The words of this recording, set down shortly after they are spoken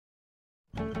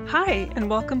Hi, and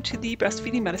welcome to the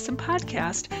Breastfeeding Medicine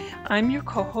Podcast. I'm your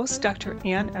co-host, Dr.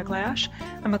 Ann Eglash.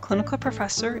 I'm a clinical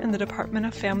professor in the Department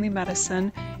of Family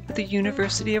Medicine at the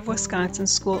University of Wisconsin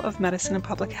School of Medicine and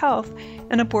Public Health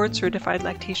and a board-certified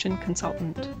lactation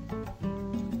consultant.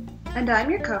 And I'm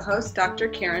your co-host, Dr.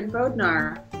 Karen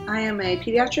Bodnar. I am a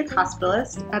pediatric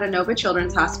hospitalist at Inova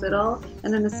Children's Hospital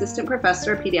and an assistant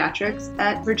professor of pediatrics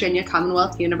at Virginia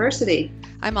Commonwealth University.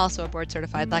 I'm also a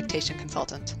board-certified lactation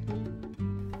consultant.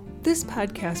 This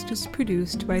podcast is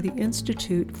produced by the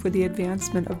Institute for the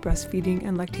Advancement of Breastfeeding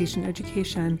and Lactation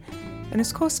Education and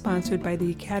is co-sponsored by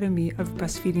the Academy of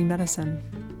Breastfeeding Medicine.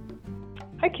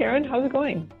 Hi, Karen. How's it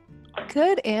going?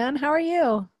 Good, Anne. How are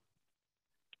you?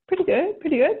 Pretty good.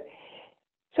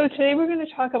 So today we're going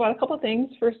to talk about a couple of things.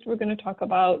 First, we're going to talk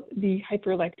about the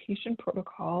hyperlactation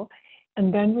protocol,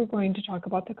 and then we're going to talk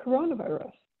about the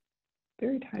coronavirus.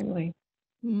 Very timely.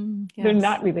 Yes. They're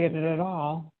not related at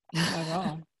all. Not at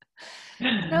all.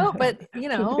 No, but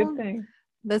It's a good thing.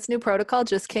 This new protocol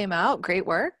just came out. Great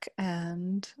work.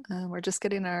 And we're just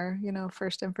getting our,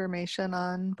 first information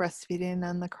on breastfeeding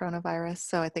and the coronavirus.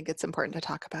 So I think it's important to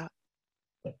talk about.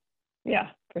 Yeah,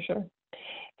 for sure.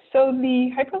 So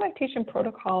the hyperlactation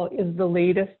protocol is the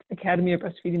latest Academy of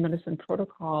Breastfeeding Medicine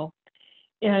protocol.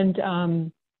 And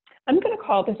I'm going to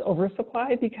call this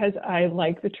oversupply because I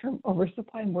like the term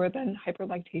oversupply more than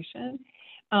hyperlactation.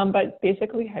 But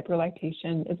basically,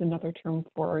 hyperlactation is another term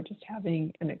for just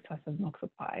having an excessive milk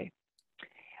supply.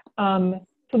 So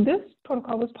this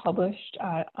protocol was published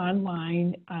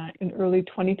online in early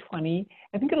 2020.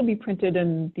 I think it'll be printed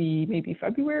in the maybe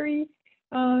February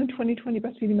 2020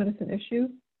 Breastfeeding Medicine issue.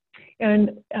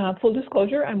 And full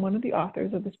disclosure, I'm one of the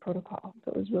authors of this protocol.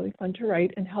 So it was really fun to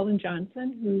write. And Helen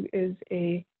Johnson, who is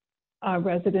a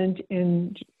resident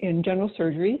in general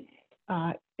surgery,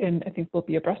 and I think will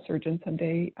be a breast surgeon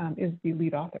someday, is the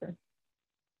lead author.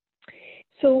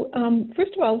 So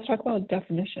first of all, let's talk about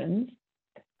definitions.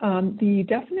 The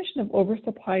definition of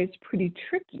oversupply is pretty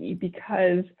tricky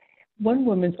because one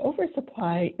woman's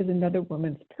oversupply is another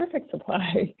woman's perfect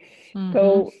supply. Mm-hmm.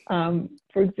 So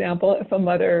for example, if a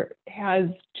mother has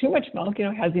too much milk,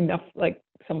 has enough, like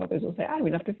some mothers will say, I have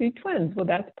enough to feed twins. Well,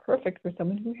 that's perfect for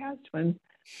someone who has twins,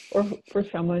 or for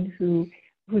someone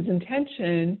whose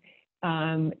intention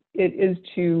it is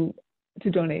to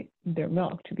donate their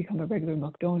milk, to become a regular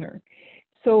milk donor.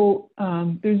 So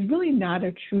there's really not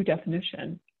a true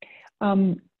definition.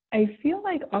 I feel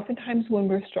like oftentimes when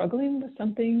we're struggling with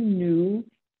something new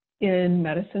in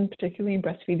medicine, particularly in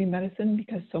breastfeeding medicine,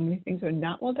 because so many things are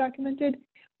not well documented,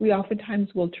 we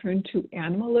oftentimes will turn to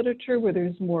animal literature where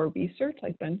there's more research,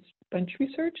 like bench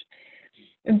research.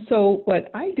 And so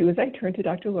what I do is I turn to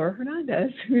Dr. Laura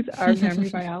Hernandez, who's our memory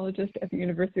biologist at the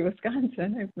University of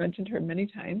Wisconsin. I've mentioned her many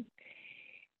times.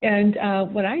 And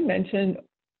when I mention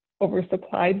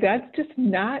oversupply, that's just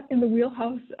not in the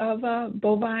wheelhouse of a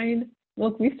bovine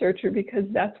milk researcher, because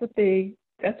that's what they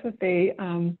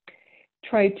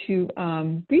try to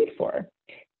breed for.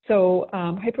 So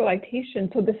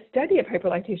hyperlactation, so the study of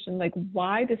hyperlactation, like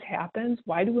why this happens,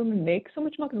 why do women make so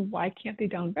much milk and why can't they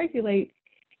downregulate,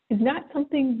 is not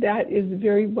something that is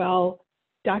very well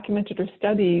documented or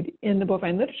studied in the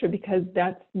bovine literature, because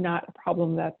that's not a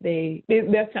problem that's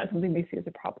not something they see as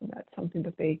a problem. That's something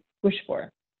that they wish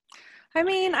for. I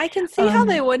mean, I can see how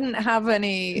they wouldn't have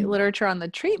any literature on the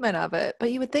treatment of it, but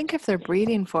you would think if they're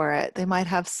breeding for it, they might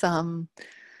have some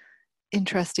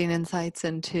interesting insights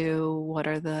into what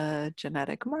are the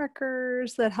genetic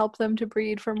markers that help them to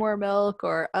breed for more milk,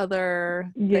 or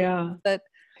other things that.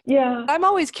 Yeah, I'm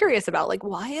always curious about, like,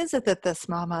 why is it that this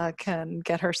mama can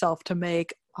get herself to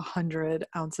make 100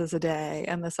 ounces a day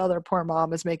and this other poor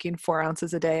mom is making 4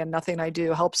 ounces a day and nothing I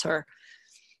do helps her?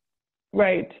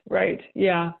 Right.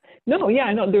 Yeah. No,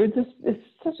 there's it's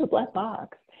such a black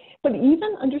box. But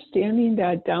even understanding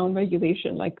that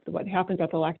downregulation, like what happens at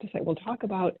the lactocyte we'll talk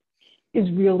about, is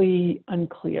really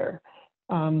unclear.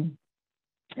 And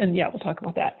yeah, we'll talk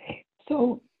about that.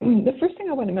 So the first thing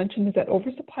I want to mention is that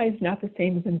oversupply is not the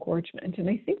same as engorgement. And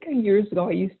I think years ago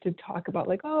I used to talk about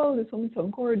like, oh, this woman's so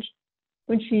engorged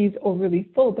when she's overly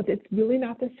full, but it's really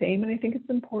not the same. And I think it's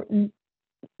important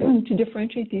to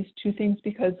differentiate these two things,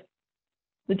 because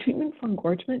the treatment for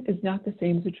engorgement is not the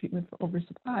same as the treatment for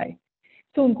oversupply.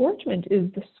 So engorgement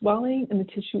is the swelling in the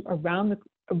tissue around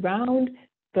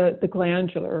the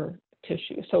glandular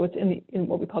tissue. So it's in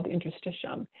what we call the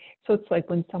interstitium. So it's like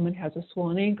when someone has a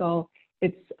swollen ankle,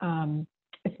 it's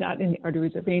not in the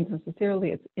arteries or veins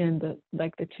necessarily, it's in the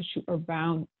tissue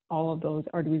around all of those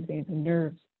arteries, veins, and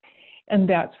nerves. And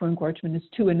that's where engorgement is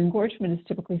too. And engorgement is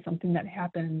typically something that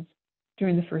happens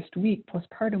during the first week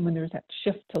postpartum when there's that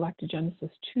shift to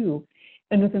lactogenesis too.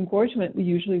 And with engorgement, we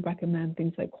usually recommend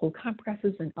things like cold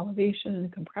compresses and elevation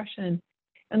and compression.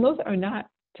 And those are not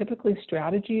typically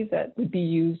strategies that would be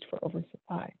used for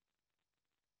oversupply.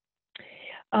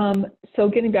 So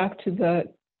getting back to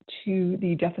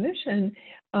the definition,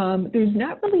 there's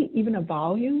not really even a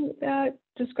volume that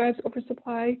describes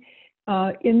oversupply.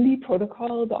 In the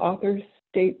protocol, the authors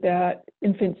state that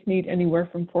infants need anywhere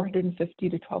from 450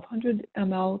 to 1200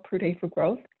 ml per day for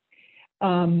growth.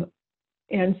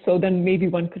 And so then maybe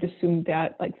one could assume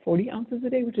that like 40 ounces a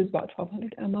day, which is about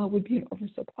 1200 ml, would be an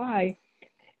oversupply.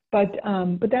 But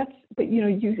you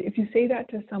know, if you say that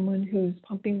to someone who's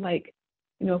pumping like,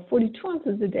 you know, 42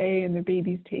 ounces a day and their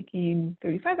baby's taking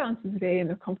 35 ounces a day and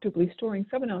they're comfortably storing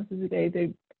 7 ounces a day,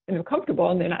 and they're comfortable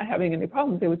and they're not having any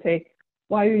problems, they would say,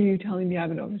 why are you telling me I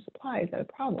have an oversupply? Is that a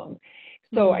problem?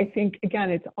 So I think, again,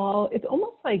 it's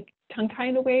almost like tongue-tie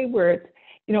in a way where it's,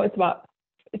 you know, it's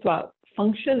about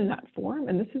function and not form.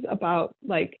 And this is about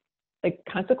like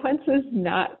consequences,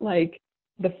 not like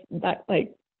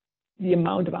the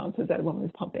amount of ounces that a woman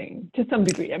is pumping to some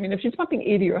degree. I mean, if she's pumping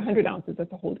 80 or 100 ounces,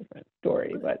 that's a whole different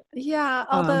story. But yeah,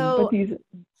 although but these,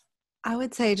 I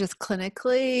would say just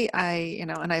clinically,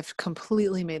 and I've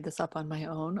completely made this up on my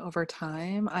own over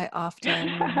time. I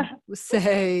often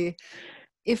say,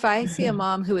 if I see a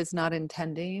mom who is not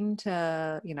intending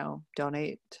to, you know,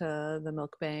 donate to the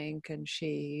milk bank and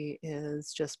she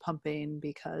is just pumping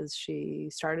because she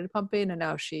started pumping and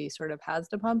now she sort of has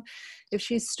to pump, if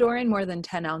she's storing more than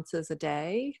 10 ounces a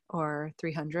day or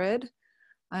 300,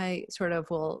 I sort of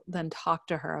will then talk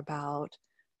to her about,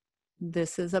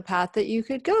 this is a path that you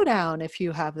could go down if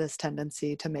you have this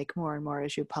tendency to make more and more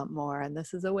as you pump more. And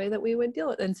this is a way that we would deal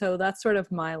with it. And so that's sort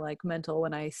of my like mental,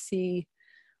 when I see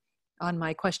on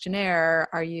my questionnaire,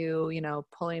 are you, you know,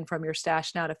 pulling from your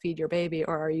stash now to feed your baby,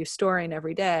 or are you storing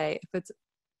every day? If it's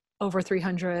over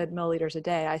 300 milliliters a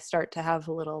day, I start to have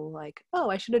a little like,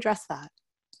 oh, I should address that.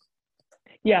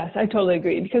 yes, I totally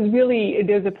agree, because really it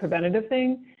is a preventative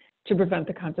thing to prevent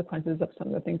the consequences of some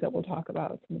of the things that we'll talk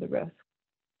about, some of the risks.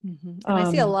 Mm-hmm. And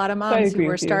I see a lot of So I moms who agree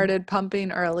were with you. started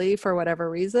pumping early for whatever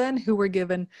reason, who were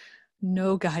given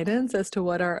no guidance as to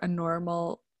what are a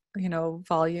normal, you know,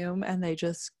 volume, and they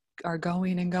just are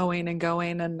going and going and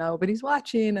going and nobody's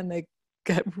watching and they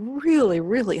get really,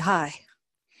 really high.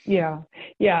 Yeah.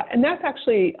 And that's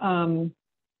actually,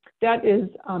 that is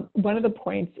one of the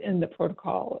points in the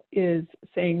protocol, is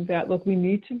saying that, look, we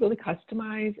need to really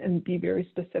customize and be very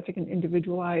specific and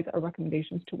individualize our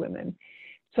recommendations to women.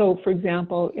 So for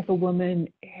example, if a woman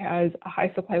has a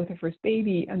high supply with her first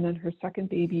baby and then her second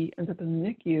baby ends up in the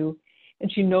NICU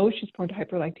and she knows she's prone to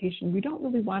hyperlactation, we don't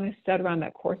really want to set around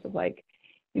that course of like,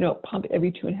 you know, pump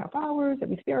every 2.5 hours,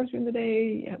 every 3 hours during the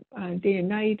day, day and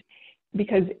night,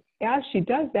 because as she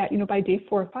does that, you know, by day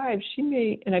 4 or 5, she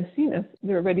may, and I've seen this,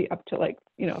 they're already up to like,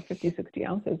 you know, 50, 60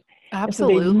 ounces.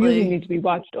 Absolutely. And so they really need to be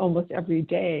watched almost every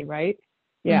day, right?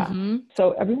 Yeah. Mm-hmm.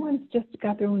 So everyone's just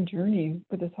got their own journey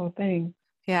with this whole thing.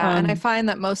 Yeah, and I find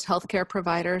that most healthcare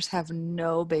providers have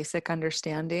no basic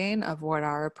understanding of what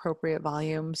are appropriate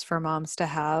volumes for moms to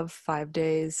have 5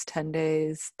 days, 10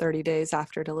 days, 30 days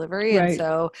after delivery. Right. And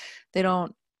so they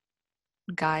don't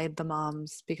guide the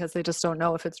moms because they just don't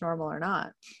know if it's normal or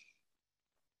not.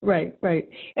 Right.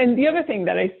 And the other thing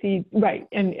that I see, right,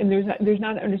 and there's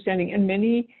not an understanding, and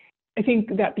many, I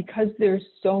think that because there's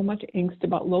so much angst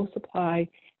about low supply,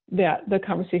 that the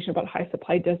conversation about high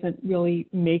supply doesn't really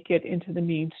make it into the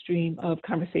mainstream of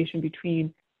conversation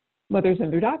between mothers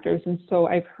and their doctors. And so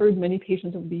I've heard many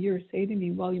patients over the years say to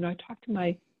me, well, you know, I talked to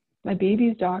my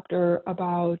baby's doctor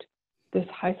about this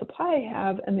high supply I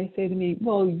have, and they say to me,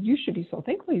 well, you should be so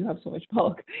thankful you have so much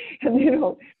milk. And they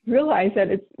don't realize that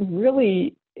it's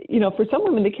really, you know, for some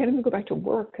women, they can't even go back to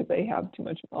work because they have too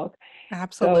much milk.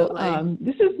 Absolutely. So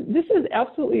this is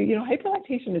absolutely, you know,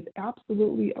 hyperlactation is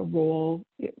absolutely a role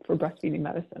for breastfeeding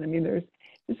medicine. I mean,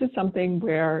 this is something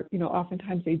where, you know,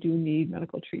 oftentimes they do need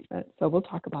medical treatment. So we'll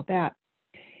talk about that.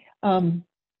 So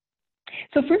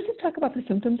first, let's talk about the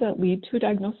symptoms that lead to a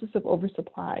diagnosis of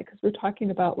oversupply, because we're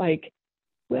talking about like,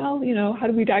 well, you know, how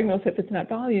do we diagnose if it's not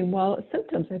volume? Well,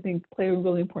 symptoms, I think, play a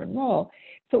really important role.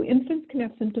 So infants can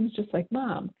have symptoms just like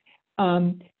mom.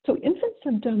 So infant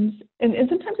symptoms, and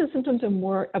sometimes the symptoms are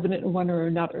more evident in one or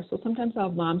another. So sometimes I'll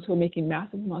have moms who are making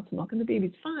massive amounts of milk and the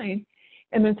baby's fine.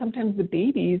 And then sometimes the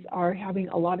babies are having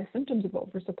a lot of symptoms of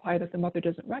oversupply that the mother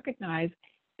doesn't recognize,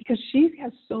 because she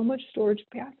has so much storage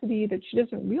capacity that she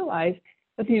doesn't realize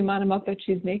that the amount of milk that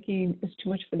she's making is too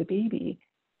much for the baby,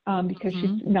 because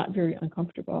she's not very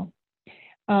uncomfortable.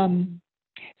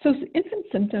 So infant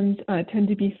symptoms tend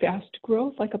to be fast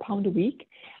growth, like a pound a week.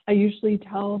 I usually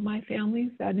tell my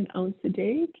families that an ounce a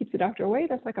day keeps the doctor away.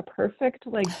 That's like a perfect,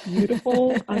 like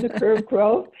beautiful on the curve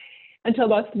growth until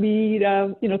about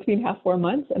 3.5, 4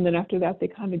 months. And then after that, they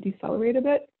kind of decelerate a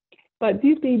bit. But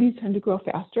these babies tend to grow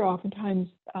faster. Oftentimes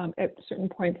at certain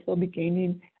points, they'll be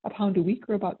gaining a pound a week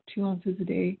or about 2 ounces a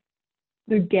day.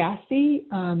 They're gassy.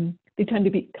 They tend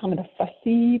to be kind of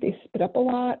fussy. They spit up a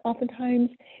lot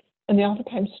oftentimes. And they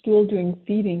oftentimes stool during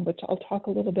feeding, which I'll talk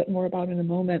a little bit more about in a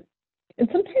moment. And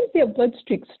sometimes they have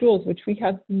blood-streaked stools, which we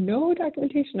have no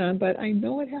documentation on, but I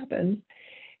know it happens.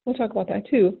 We'll talk about that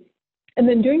too. And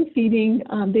then during feeding,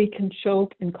 they can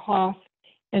choke and cough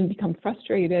and become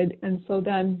frustrated. And so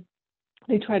then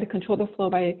they try to control the flow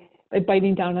by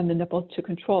biting down on the nipple to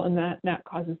control, and that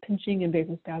causes pinching and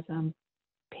vasospasm,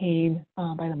 pain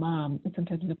by the mom, and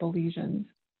sometimes nipple lesions.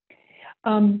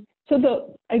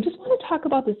 I just want to talk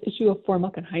about this issue of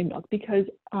foremilk and hindmilk, because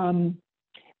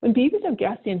when babies are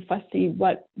gassy and fussy,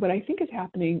 what I think is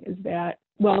happening is that,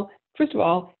 well, first of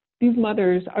all, these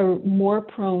mothers are more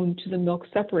prone to the milk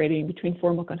separating between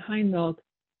foremilk and hindmilk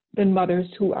than mothers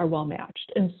who are well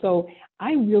matched. And so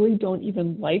I really don't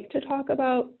even like to talk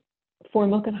about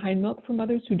foremilk and hindmilk for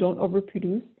mothers who don't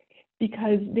overproduce,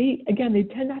 because they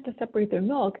tend not to separate their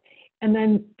milk. And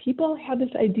then people have this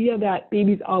idea that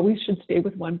babies always should stay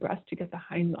with one breast to get the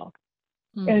hind milk.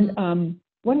 Mm-hmm. And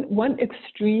one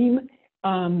extreme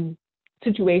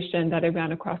situation that I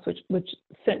ran across, which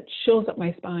sent chills up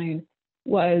my spine,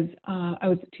 was I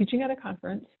was teaching at a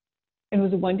conference, and it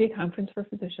was a one-day conference for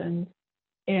physicians.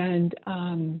 And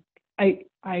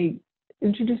I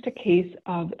introduced a case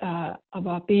of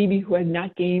a baby who had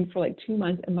not gained for like 2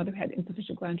 months, and mother had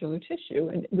insufficient glandular tissue,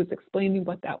 and it was explaining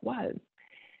what that was.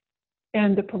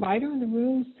 And the provider in the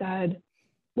room said,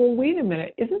 well, wait a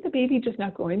minute, isn't the baby just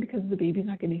not growing because the baby's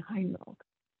not getting hind milk?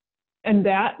 And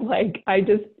that, I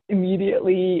just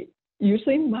immediately,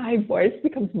 usually my voice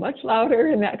becomes much louder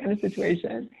in that kind of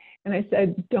situation. And I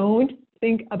said, don't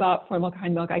think about foremilk,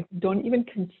 hind milk. I don't even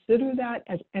consider that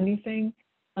as anything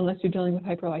unless you're dealing with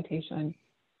hyperlactation.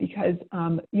 Because,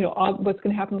 what's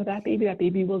going to happen with that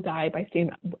baby will die by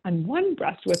staying on one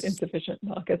breast with insufficient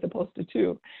milk as opposed to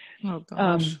two. Oh,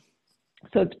 gosh.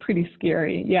 So it's pretty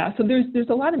scary. Yeah, so there's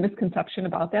a lot of misconception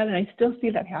about that, and I still see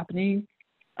that happening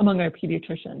among our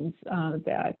pediatricians,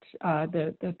 that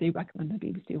they recommend the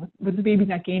baby stay with the baby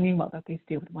not gaining, well, that they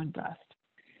stay with one breast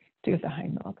to get the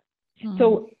hind milk. Mm-hmm.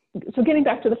 So getting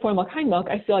back to the foremilk, hind milk,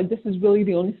 I feel like this is really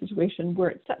the only situation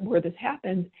where this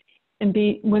happens, and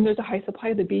when there's a high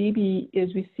supply, the baby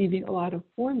is receiving a lot of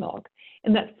foremilk,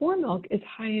 and that foremilk is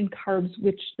high in carbs,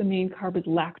 which the main carb is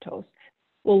lactose.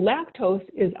 Well, lactose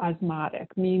is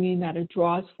osmotic, meaning that it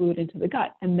draws fluid into the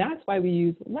gut. And that's why we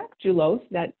use lactulose,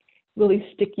 that really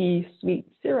sticky, sweet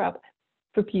syrup,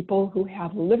 for people who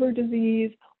have liver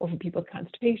disease or for people with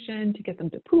constipation to get them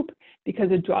to poop,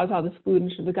 because it draws all this fluid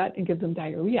into the gut and gives them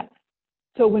diarrhea.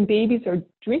 So when babies are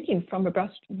drinking from a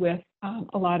breast with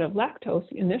a lot of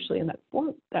lactose initially in that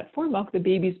foremilk, the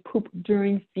babies poop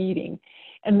during feeding.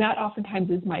 And that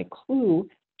oftentimes is my clue.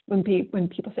 When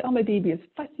people say, oh, my baby is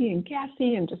fussy and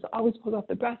gassy and just always pulls off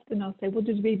the breast, and I'll say, well,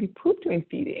 does baby poop during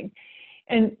feeding?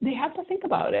 And they have to think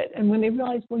about it. And when they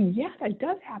realize, well, yes, that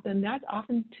does happen, that's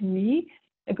often, to me,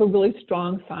 like a really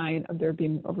strong sign of there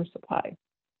being oversupply.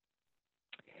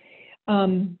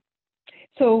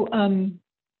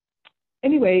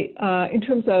 Anyway, in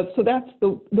terms of, so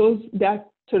that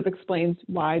sort of explains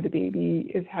why the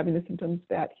baby is having the symptoms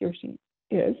that he or she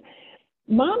is.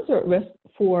 Moms are at risk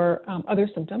for other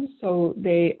symptoms, so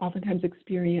they oftentimes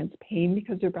experience pain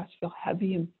because their breasts feel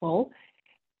heavy and full.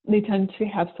 They tend to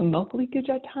have some milk leakage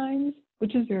at times,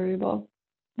 which is variable.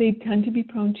 They tend to be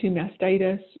prone to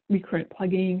mastitis, recurrent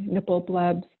plugging, nipple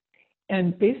blebs,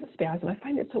 and vasospasm. I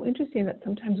find it so interesting that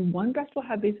sometimes one breast will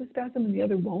have vasospasm and the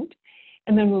other won't.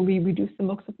 And then when we reduce the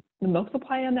milk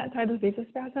supply on that side of the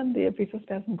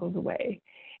vasospasm goes away.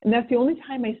 And that's the only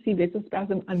time I see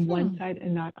vasospasm on one side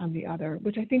and not on the other,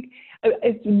 which I think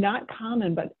is not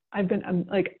common, but I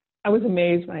was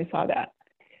amazed when I saw that.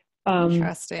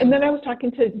 Interesting. And then I was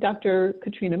talking to Dr.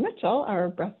 Katrina Mitchell, our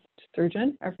breast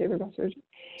surgeon, our favorite breast surgeon,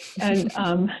 and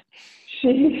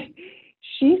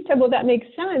she said, well, that makes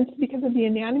sense because of the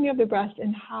anatomy of the breast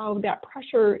and how that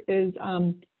pressure is,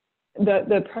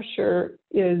 the pressure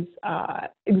is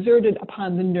exerted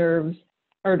upon the nerves,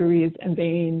 arteries, and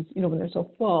veins, when they're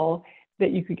so full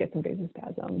that you could get some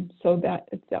vasospasm. So that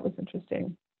was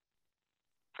interesting.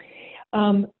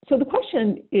 So the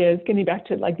question is, getting back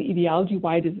to the etiology,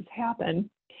 why does this happen?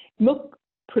 Milk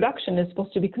production is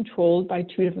supposed to be controlled by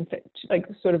two different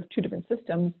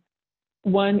systems.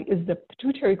 one is the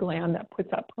pituitary gland that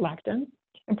puts out prolactin,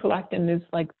 and prolactin is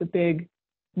like the big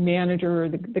manager,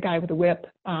 the guy with the whip,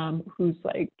 who's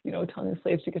like, telling the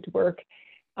slaves to get to work.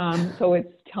 So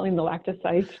it's telling the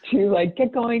lactocytes to like,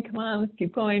 get going, come on, let's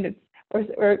keep going.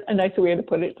 Or a nicer way to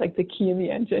put it, it's like the key in the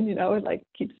engine, it like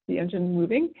keeps the engine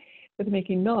moving with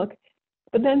making milk.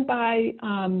 But then by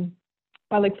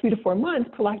like 3 to 4 months,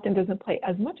 prolactin doesn't play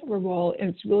as much of a role, and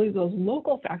it's really those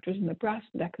local factors in the breast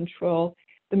that control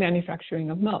the manufacturing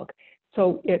of milk.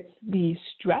 So it's the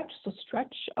stretch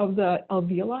of the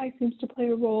alveoli seems to play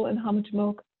a role in how much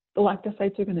milk the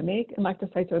lactocytes are going to make, and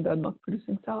lactocytes are the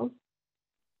milk-producing cells.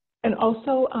 And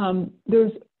also,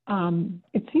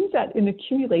 it seems that an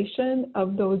accumulation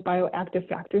of those bioactive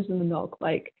factors in the milk,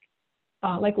 like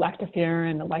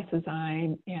lactoferrin, the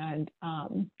lysozyme, and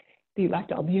the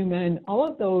lactalbumin, all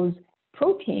of those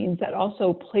proteins that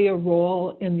also play a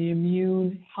role in the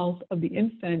immune health of the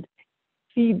infant,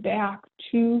 feed back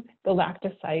to the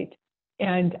lactocyte.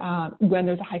 And when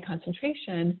there's a high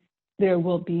concentration, there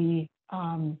will be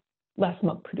less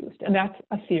milk produced. And that's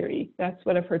a theory. That's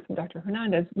what I've heard from Dr.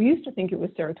 Hernandez. We used to think it was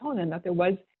serotonin, that there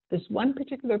was this one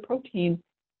particular protein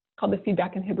called the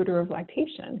feedback inhibitor of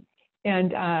lactation.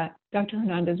 And Dr.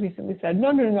 Hernandez recently said,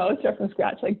 no, let's start from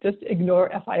scratch. Like, just ignore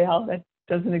FIL. That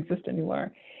doesn't exist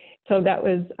anymore. So that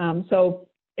was, so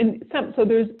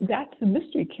that's the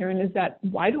mystery, Karen, is that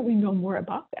why don't we know more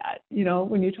about that?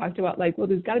 When you talked about like, well,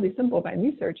 there's got to be some bovine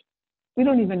research. We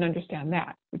don't even understand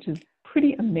that, which is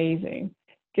pretty amazing,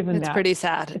 given it's that pretty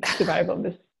sad. It's survival of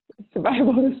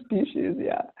the species,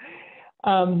 yeah.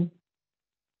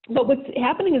 But what's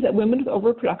happening is that women with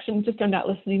overproduction just are not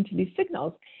listening to these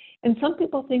signals. And some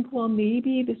people think, well,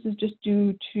 maybe this is just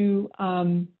due to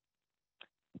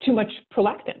too much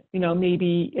prolactin.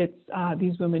 Maybe it's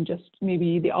these women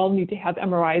maybe they all need to have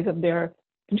MRIs of their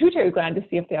pituitary gland to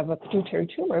see if they have a pituitary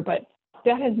tumor, but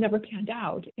that has never panned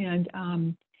out. And,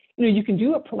 you can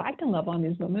do a prolactin level on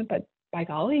these women, but by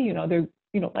golly, they're,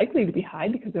 likely to be high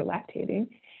because they're lactating.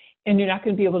 And you're not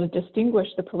going to be able to distinguish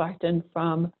the prolactin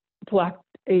from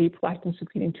a prolactin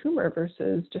secreting tumor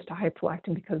versus just a high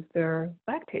prolactin because they're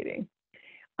lactating.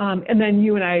 And then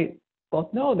you and I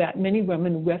both know that many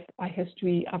women with a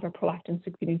history of a prolactin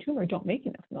secreting tumor don't make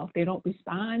enough milk. They don't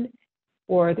respond,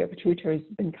 or their pituitary's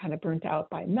been kind of burnt out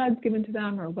by meds given to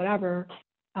them or whatever.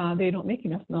 They don't make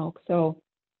enough milk. So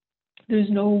there's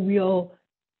no real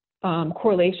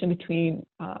correlation between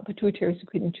pituitary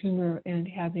secreting tumor and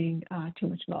having too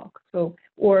much milk. So,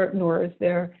 nor is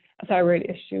there a thyroid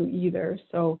issue either.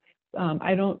 So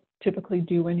I don't typically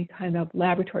do any kind of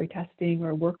laboratory testing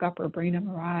or workup or brain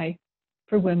MRI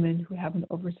for women who have an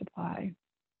oversupply.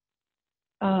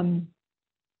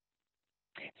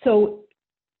 So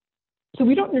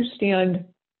we don't understand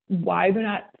why they're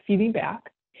not feeding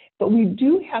back, but we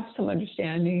do have some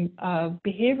understanding of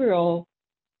behavioral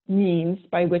means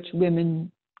by which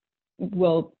women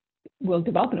will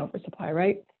develop an oversupply,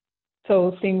 right?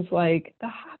 So things like the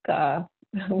haka,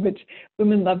 which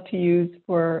women love to use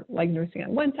for like nursing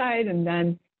on one side, and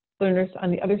then they'll nurse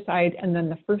on the other side, and then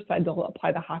the first side they'll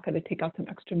apply the haka to take out some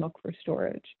extra milk for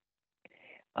storage.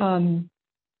 Some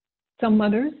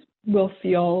mothers will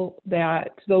feel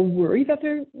that they'll worry that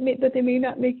they may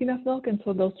not make enough milk, and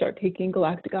so they'll start taking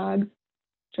galactagogues,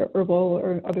 herbal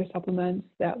or other supplements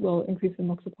that will increase the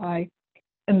milk supply.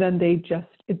 And then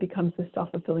it becomes this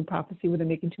self-fulfilling prophecy where they're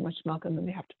making too much milk, and then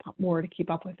they have to pump more to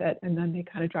keep up with it. And then they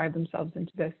kind of drive themselves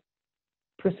into this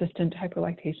persistent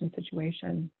hyperlactation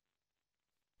situation.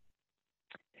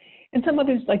 And some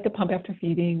others like to pump after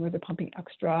feeding, or they're pumping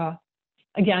extra,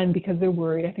 again, because they're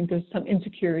worried. I think there's some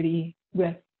insecurity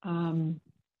with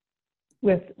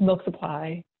milk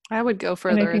supply. I would go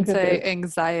further and say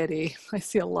anxiety. I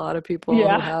see a lot of people who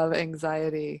have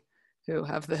anxiety who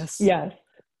have this. Yes.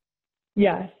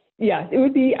 It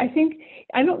would be,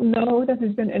 I don't know that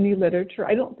there's been any literature.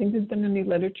 I don't think there's been any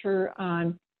literature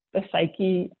on the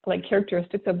psyche, like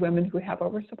characteristics of women who have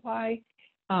oversupply,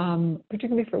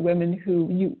 particularly for women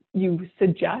who you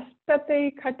suggest that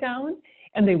they cut down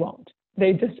and they won't.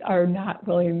 They just are not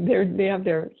willing. They have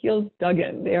their heels dug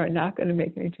in. They are not going to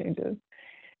make any changes.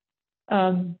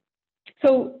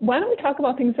 So why don't we talk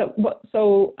about things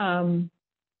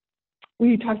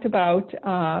we talked about,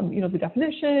 the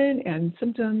definition and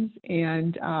symptoms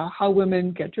and how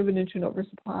women get driven into an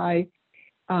oversupply.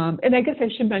 And I guess I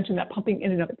should mention that pumping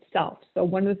in and of itself. So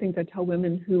one of the things I tell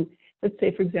women who, let's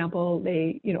say, for example,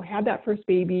 they, had that first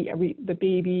baby, the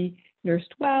baby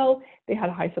nursed well, they had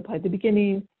a high supply at the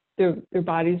beginning, their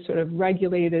body's sort of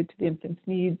regulated to the infant's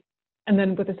needs. And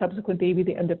then with a subsequent baby,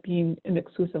 they end up being an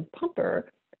exclusive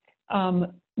pumper.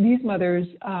 These mothers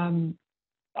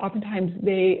oftentimes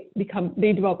they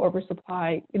develop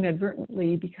oversupply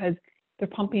inadvertently because they're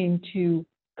pumping to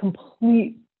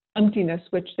complete emptiness,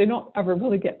 which they don't ever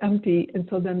really get empty. And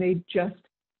so then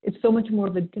it's so much more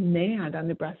of a demand on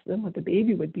the breast than what the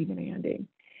baby would be demanding.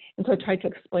 And so I tried to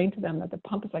explain to them that the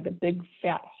pump is like a big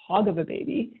fat hog of a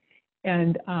baby,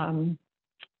 and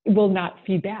it will not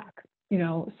feed back,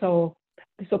 So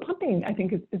pumping, I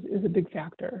think, is a big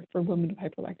factor for women with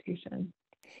hyperlactation.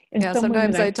 And yeah,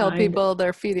 sometimes I tell people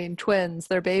they're feeding twins,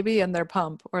 their baby and their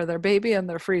pump, or their baby and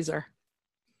their freezer.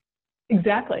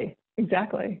 Exactly,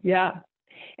 yeah.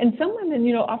 And some women,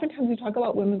 oftentimes we talk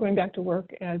about women going back to work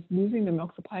as losing their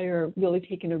milk supply or really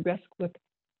taking a risk with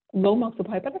low milk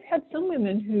supply. But I've had some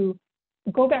women who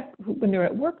go back when they're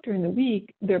at work during the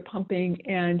week, they're pumping,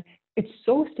 and it's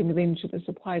so stimulating to the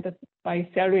supply that by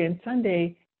Saturday and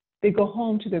Sunday, they go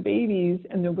home to their babies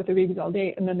and they're with their babies all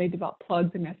day, and then they develop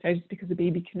plugs and mastitis because the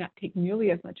baby cannot take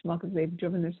nearly as much milk as they've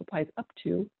driven their supplies up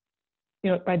to,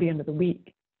 by the end of the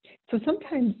week. So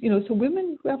sometimes, so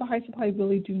women who have a high supply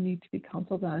really do need to be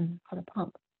counseled on how to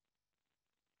pump.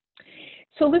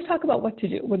 So let's talk about what to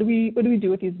do. What do we do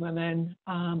with these women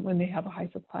when they have a high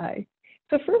supply?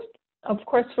 So first, of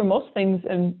course, for most things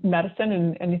in medicine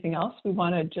and anything else, we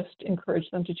want to just encourage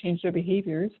them to change their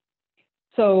behaviors.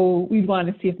 So we want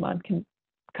to see if mom can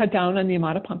cut down on the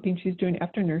amount of pumping she's doing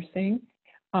after nursing,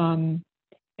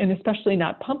 and especially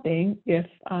not pumping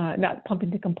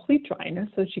to complete dryness,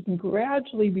 so she can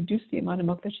gradually reduce the amount of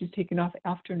milk that she's taking off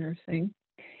after nursing.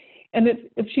 And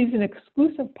if she's an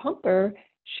exclusive pumper,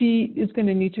 she is going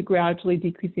to need to gradually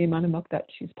decrease the amount of milk that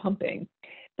she's pumping.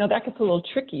 Now that gets a little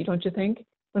tricky, don't you think?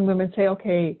 When women say,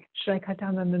 okay, should I cut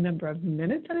down on the number of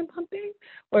minutes that I'm pumping?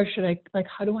 Or should I,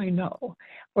 how do I know?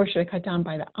 Or should I cut down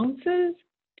by the ounces?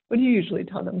 What do you usually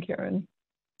tell them, Karen?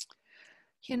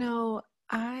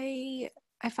 I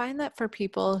find that for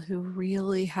people who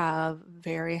really have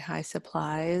very high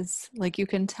supplies, you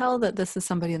can tell that this is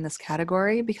somebody in this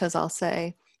category because I'll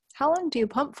say, how long do you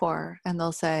pump for? And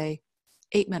they'll say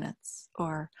 8 minutes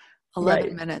or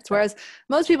 11 minutes. Whereas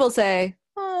most people say,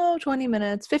 20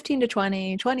 minutes, 15 to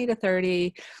 20, 20 to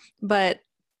 30. But,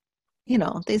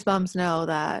 these moms know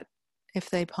that if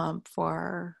they pump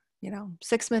for,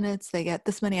 6 minutes, they get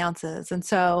this many ounces. And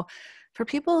so for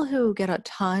people who get a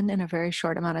ton in a very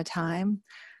short amount of time,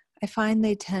 I find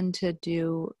they tend to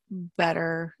do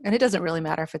better. And it doesn't really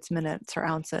matter if it's minutes or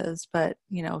ounces, but,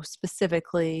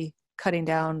 specifically cutting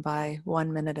down by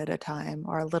 1 minute at a time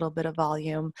or a little bit of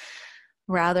volume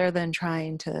rather than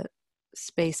trying to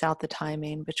space out the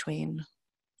timing between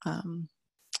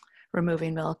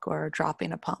removing milk or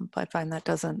dropping a pump. I find that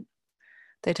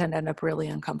they tend to end up really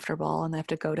uncomfortable and they have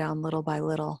to go down little by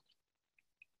little.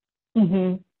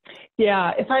 Mm-hmm.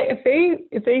 Yeah,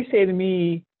 if they say to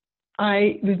me,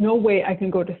 there's no way I can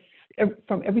go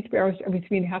from every 3 hours to every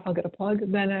 3.5, I'll get a plug,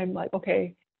 then I'm like,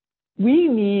 okay, we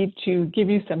need to give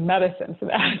you some medicine for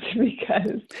that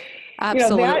because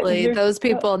absolutely those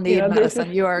people need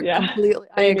medicine. You are completely,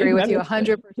 I agree with you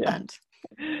 100%. Yeah.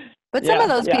 But some of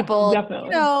those people,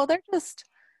 definitely.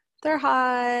 they're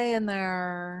high and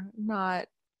they're not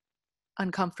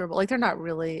uncomfortable. They're not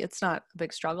really, it's not a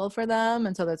big struggle for them.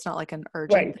 And so that's not like an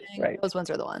urgent thing. Right. Those ones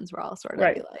are the ones where I'll sort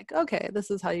of be like, okay, this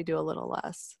is how you do a little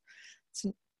less.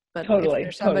 But if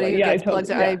there's somebody who gets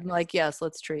plugs, I'm like, yes,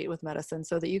 let's treat with medicine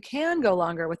so that you can go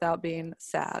longer without being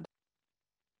sad.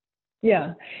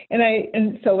 Yeah.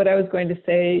 And so what I was going to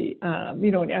say,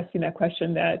 in asking that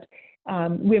question, that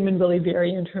women really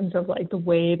vary in terms of the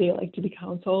way they like to be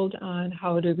counseled on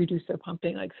how to reduce their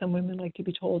pumping. Some women like to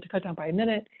be told to cut down by a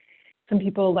minute. Some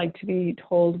people like to be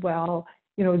told,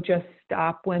 just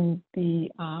stop when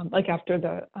after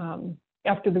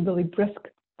the really brisk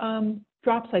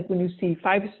drops, when you see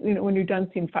when you're done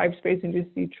seeing 5 sprays and you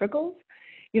see trickles.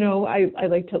 I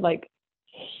like to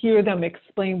hear them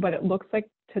explain what it looks like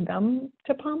to them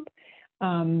to pump,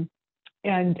 and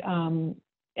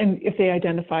if they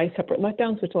identify separate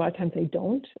letdowns, which a lot of times they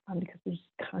don't, because there's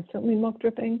constantly milk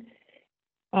dripping.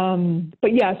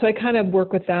 But yeah, so I kind of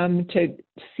work with them to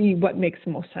see what makes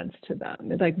the most sense to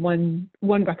them. It's one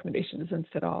recommendation isn't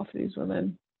fit all for these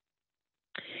women.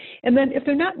 And then if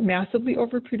they're not massively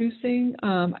overproducing,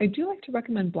 I do like to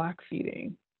recommend block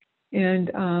feeding.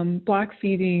 And block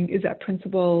feeding is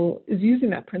using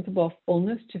that principle of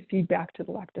fullness to feed back to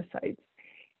the lactocytes.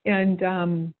 And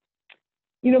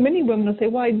many women will say,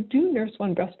 well, I do nurse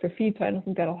 1 breast per feed, so I don't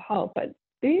think that'll help. But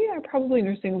they are probably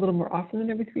nursing a little more often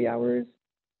than every 3 hours.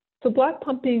 So block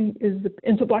pumping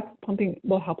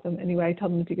will help them anyway. I tell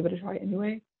them to give it a try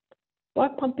anyway.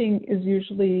 Block pumping is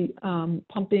usually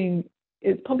pumping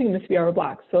in the 3-hour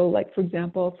block. So for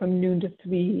example, from noon to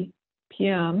 3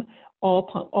 p.m.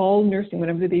 all nursing,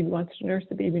 whenever the baby wants to nurse,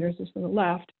 the baby nurses from the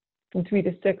left. From 3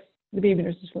 to 6, the baby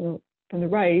nurses from the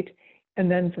right, and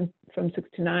then from 6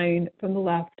 to 9 from the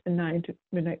left, and 9 to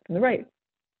midnight from the right.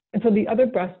 And so the other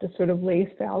breast just sort of lays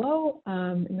fallow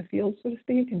in the field, so to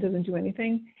speak, and doesn't do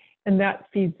anything. And that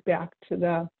feeds back to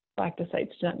the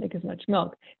lactocytes to not make as much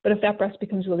milk. But if that breast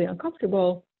becomes really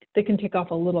uncomfortable, they can take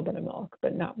off a little bit of milk,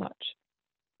 but not much.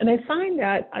 And I find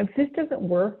that if this doesn't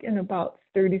work in about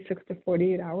 36 to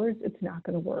 48 hours, it's not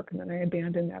going to work. And then I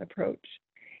abandon that approach.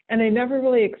 And I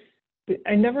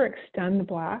never extend the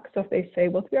block. So if they say,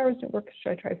 well, 3 hours didn't work,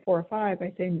 should I try 4 or 5?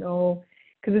 I say no,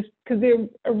 because they're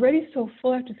already so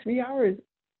full after 3 hours.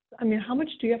 I mean, how much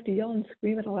do you have to yell and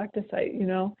scream at a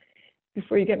lactocyte,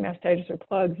 before you get mastitis or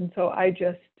plugs? And so I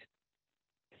just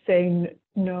say,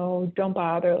 no, don't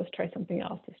bother. Let's try something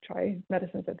else. Let's try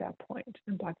medicines at that point.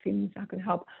 And block feeding is not going to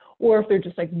help. Or if they're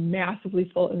just like massively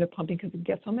full and they're pumping because it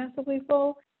gets so massively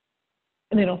full,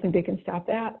 and they don't think they can stop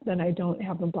that, then I don't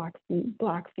have them block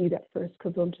feed at first,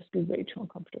 because they'll just be way too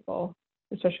uncomfortable,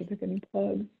 especially if they're getting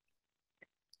plugs.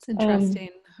 It's interesting.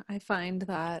 I find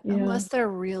that unless they're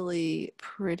really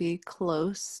pretty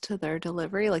close to their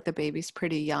delivery, like the baby's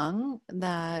pretty young,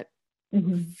 that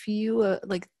few,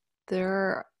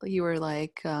 you were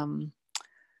like,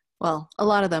 well, a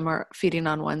lot of them are feeding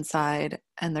on one side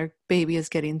and their baby is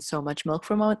getting so much milk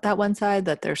from that one side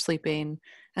that they're sleeping,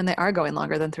 and they are going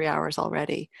longer than 3 hours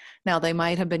already. Now they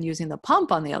might have been using the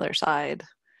pump on the other side.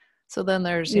 So then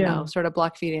there's, sort of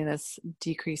block feeding is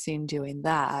decreasing doing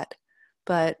that.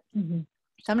 But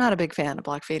I'm not a big fan of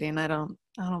block feeding. I don't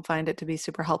find it to be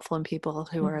super helpful in people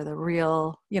who are the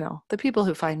real, the people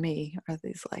who find me are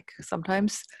these like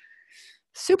sometimes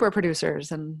super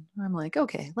producers. And I'm like,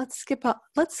 okay, let's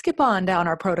skip on down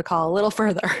our protocol a little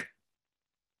further.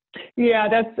 Yeah,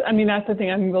 that's the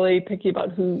thing. I'm really picky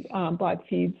about who block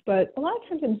feeds, but a lot of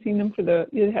times I'm seeing them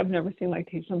you have never seen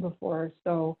lactation before.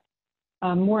 So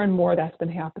more and more that's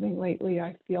been happening lately.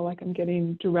 I feel like I'm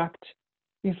getting direct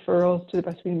referrals to the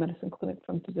breastfeeding medicine clinic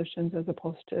from physicians as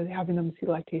opposed to having them see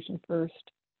lactation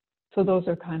first. So those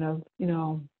are kind of,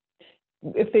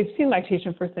 if they've seen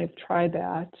lactation first and they've tried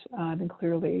that, then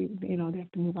clearly, they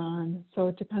have to move on. So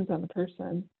it depends on the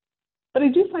person. But I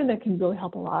do find that can really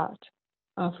help a lot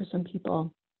for some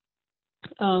people.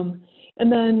 And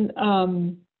then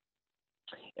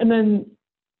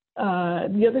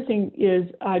the other thing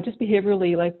is just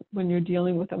behaviorally, like when you're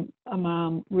dealing with a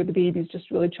mom where the baby's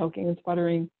just really choking and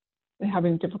sputtering and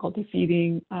having difficulty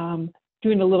feeding,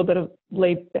 doing a little bit of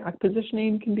laid back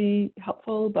positioning can be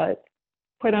helpful, but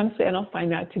quite honestly, I don't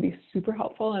find that to be super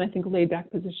helpful. And I think laid back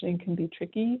positioning can be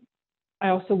tricky. I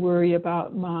also worry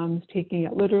about moms taking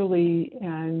it literally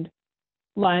and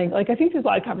lying. Like, I think there's a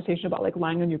lot of conversation about like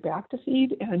lying on your back to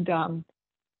feed, and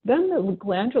then the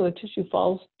glandular tissue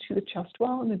falls to the chest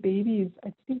wall, and I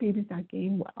think babies not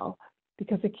gain well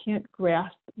because they can't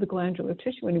grasp the glandular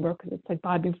tissue anymore because it's like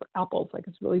bobbing for apples. Like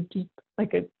it's really deep,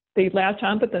 they latch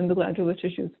on, but then the glandular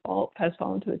tissue has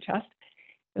fallen to the chest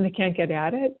and they can't get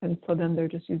at it. And so then they're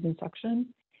just using suction.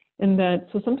 And then,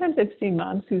 so sometimes I've seen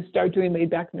moms who start doing laid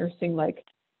back nursing like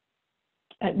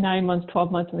at 9 months,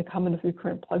 12 months, and they come in with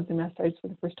recurrent plugs and mastitis for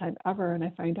the first time ever. And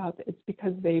I find out that it's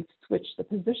because they've switched the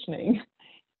positioning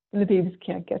and the babies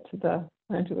can't get to the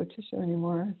glandular tissue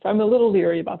anymore. So I'm a little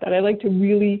leery about that. I like to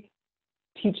really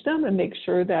teach them and make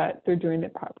sure that they're doing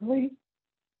it properly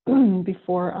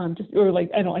before I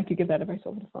don't like to give that advice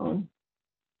over the phone.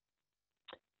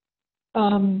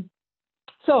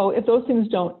 So if those things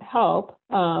don't help,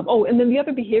 and then the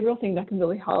other behavioral thing that can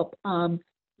really help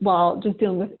while just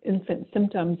dealing with infant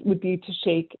symptoms would be to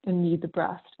shake and knead the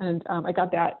breast. And I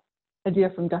got that idea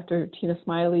from Dr. Tina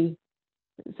Smiley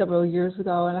several years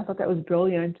ago, and I thought that was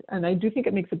brilliant. And I do think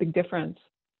it makes a big difference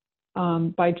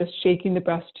by just shaking the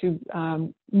breast to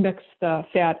mix the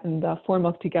fat and the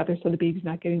formula together so the baby's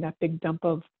not getting that big dump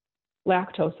of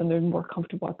lactose and they're more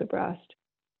comfortable at the breast.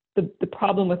 The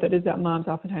problem with it is that moms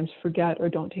oftentimes forget or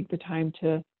don't take the time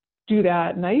to do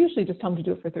that. And I usually just tell them to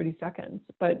do it for 30 seconds.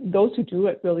 But those who do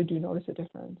it really do notice a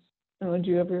difference. Do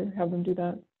you ever have them do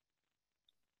that?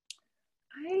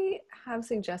 I have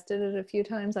suggested it a few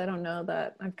times. I don't know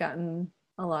that I've gotten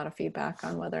a lot of feedback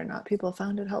on whether or not people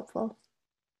found it helpful.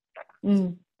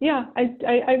 Yeah,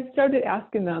 I've started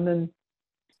asking them, and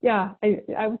yeah,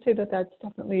 I would say that that's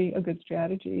definitely a good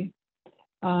strategy.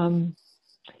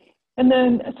 And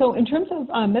then, so in terms of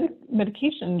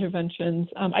medication interventions,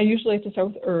 I usually like to start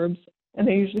with herbs, and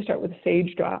they usually start with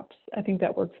sage drops. I think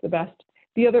that works the best.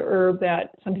 The other herb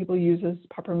that some people use is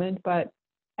peppermint, but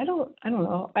I don't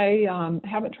know. I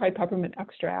haven't tried peppermint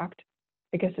extract.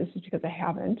 I guess this is because I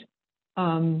haven't.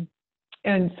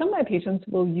 And some of my patients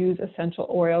will use essential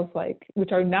oils,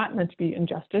 which are not meant to be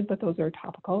ingested, but those are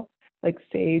topical, like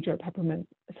sage or peppermint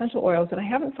essential oils. And I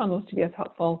haven't found those to be as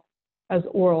helpful as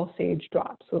oral sage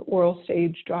drops. So oral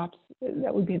sage drops,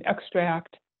 that would be an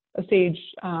extract, a sage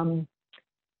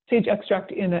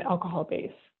extract in an alcohol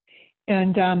base.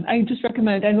 And I just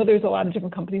recommend, I know there's a lot of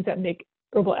different companies that make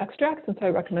herbal extracts, and so I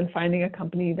recommend finding a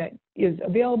company that is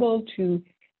available to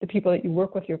the people that you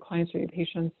work with, your clients or your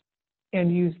patients,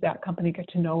 and use that company, get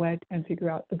to know it, and figure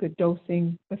out the good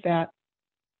dosing with that.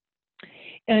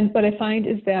 And what I find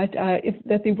is that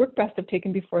that they work best if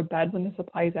taken before bed when the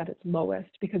supply is at its lowest,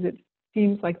 because it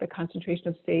seems like the concentration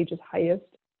of sage is highest.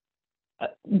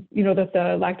 That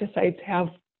the lactocytes have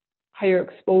higher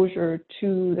exposure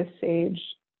to the sage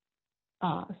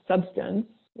substance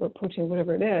or protein,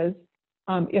 whatever it is,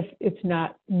 if it's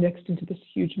not mixed into this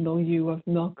huge milieu of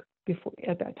milk before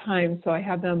at that time. So I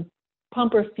have them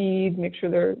pump or feed, make sure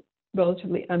they're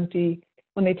relatively empty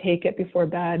when they take it before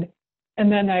bed.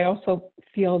 And then I also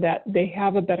feel that they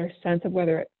have a better sense of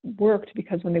whether it worked,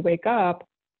 because when they wake up,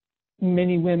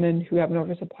 many women who have an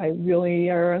oversupply really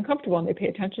are uncomfortable and they pay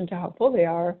attention to how full they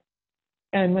are.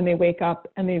 And when they wake up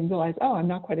and they realize, oh, I'm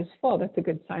not quite as full, that's a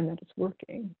good sign that it's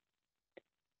working.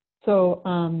 So,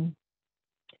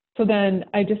 so then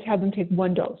I just have them take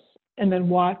one dose and then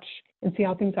watch and see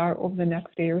how things are over the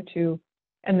next day or two.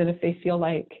 And then if they feel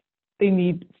like they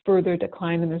need further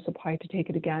decline in their supply, to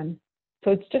take it again. So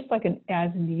it's just like an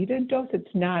as needed dose. It's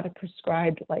not a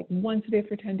prescribed like once a day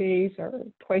for 10 days or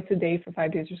twice a day for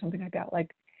 5 days or something like that.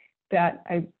 Like that,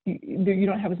 you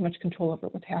don't have as much control over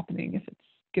what's happening if it's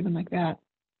given like that.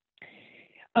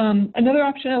 Another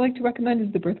option I like to recommend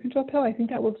is the birth control pill. I think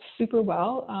that works super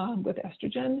well with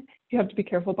estrogen. You have to be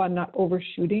careful about not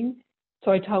overshooting.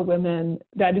 So I tell women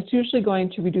that it's usually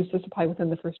going to reduce the supply within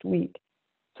the first week.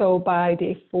 So by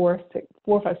day 4,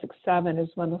 5, 6, 7 is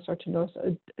when they'll start to notice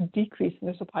a decrease in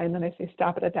their supply. And then I say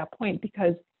stop it at that point,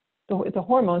 because it's a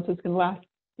hormone, so it's going to last,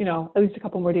 at least a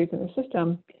couple more days in their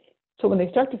system. So when they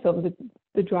start to feel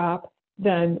the drop,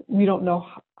 then we don't know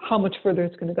how much further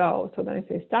it's going to go. So then I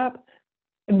say stop.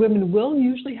 And women will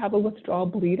usually have a withdrawal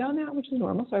bleed on that, which is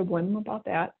normal. So I warn them about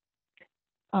that.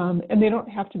 And they don't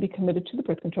have to be committed to the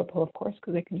birth control pill, of course,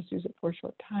 because they can just use it for a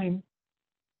short time.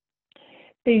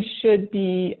 They should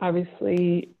be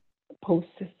obviously post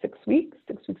 6 weeks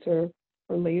or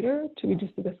later, to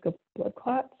reduce the risk of blood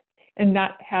clots and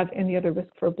not have any other risk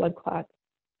for blood clots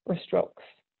or strokes,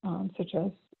 such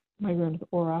as migraine of the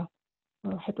aura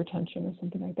or hypertension or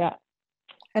something like that.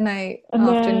 And I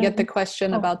often get the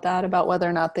question about that, about whether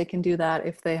or not they can do that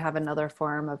if they have another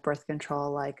form of birth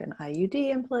control, like an IUD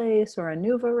in place or a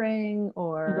NuvaRing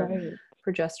or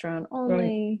progesterone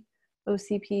only,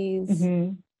 OCPs.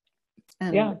 Mm-hmm.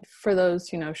 And for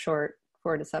those, short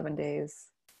 4 to 7 days,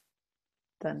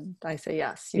 then I say,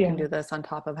 yes, you can do this on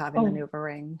top of having the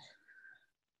NuvaRing.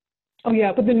 Oh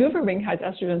yeah, but the NuvaRing has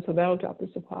estrogen, so that'll drop the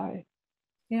supply.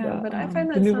 Yeah, but I find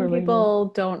that some people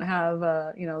don't have,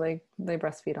 they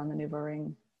breastfeed on the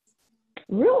NuvaRing.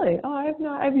 Really? Oh, I've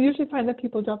not. I usually find that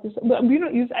people drop this. But we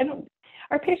don't use.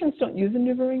 Our patients don't use the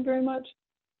NuvaRing very much.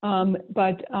 I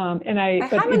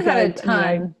haven't had a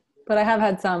ton, but I have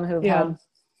had some who've had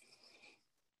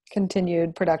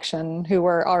continued production who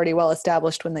were already well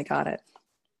established when they got it.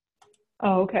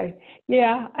 Oh, okay.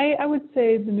 Yeah, I would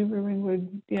say the NuvaRing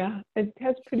would. Yeah, it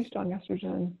has pretty strong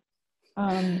estrogen.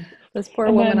 This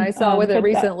poor woman I saw with it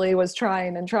recently was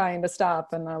trying to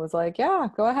stop, and I was like, yeah,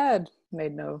 go ahead.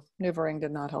 NuvaRing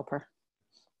did not help her.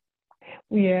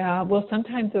 Yeah, well,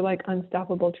 sometimes they're like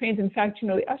unstoppable trains. In fact,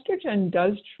 the estrogen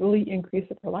does truly increase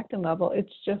the prolactin level.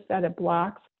 It's just that it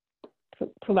blocks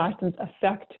prolactin's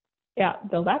effect at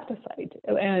the lactocyte.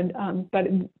 And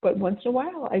but once in a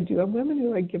while, I do have women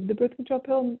who I give the birth control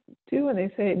pill to, and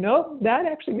they say, no, that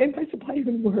actually made my supply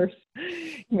even worse,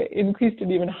 increased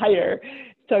it even higher.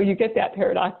 So you get that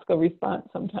paradoxical response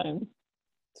sometimes.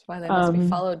 That's why they must be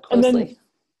followed closely.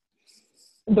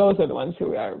 Those are the ones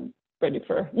who are ready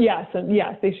for, yes,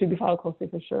 they should be followed closely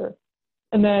for sure.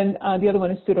 And then the other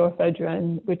one is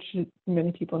pseudoephedrine, which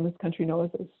many people in this country know as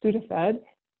Sudafed.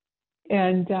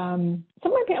 And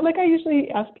I usually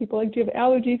ask people, like, do you have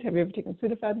allergies? Have you ever taken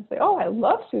Sudafed? And say, oh, I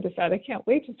love Sudafed. I can't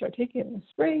wait to start taking it in the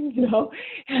spring,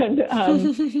 And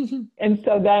and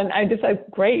so then I decide,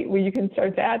 great, well, you can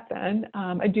start that then.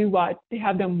 They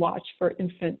have them watch for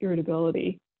infant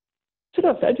irritability.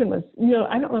 Pseudoephedrine was,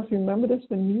 I don't know if you remember this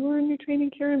when you were in your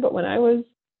training, Karen, but when I was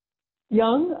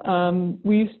young,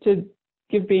 we used to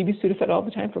give babies Sudafed all the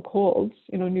time for colds,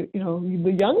 the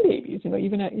young babies,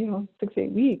 even at, 6,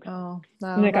 8 weeks. Oh,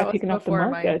 no, and they got that taken was off the before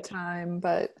market. my time,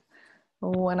 but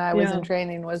when I was in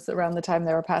training was around the time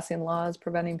they were passing laws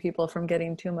preventing people from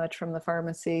getting too much from the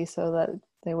pharmacy so that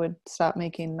they would stop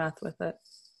making meth with it.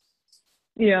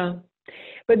 Yeah.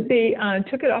 But they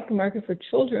took it off the market for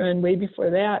children way before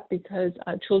that because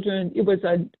children, it was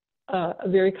a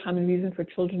very common reason for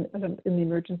children in the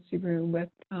emergency room with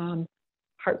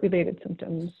heart-related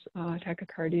symptoms,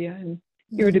 tachycardia and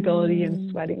irritability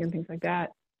and sweating and things like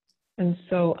that. And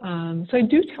so, so I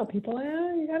do tell people,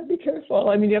 you got to be careful.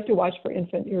 I mean, you have to watch for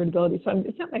infant irritability. So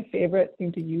it's not my favorite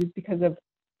thing to use because of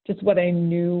just what I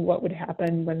knew what would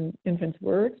happen when infants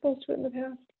were exposed to it in the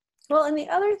past. Well, and the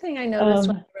other thing I noticed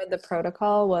when I read the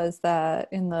protocol was that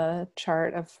in the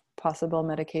chart of possible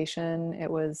medication,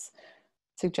 it was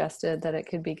suggested that it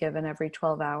could be given every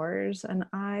 12 hours. And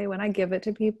when I give it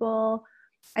to people,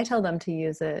 I tell them to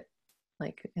use it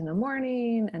like in the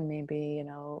morning and maybe,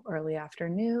 early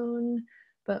afternoon.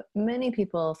 But many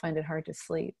people find it hard to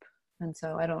sleep. And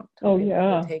so I don't tell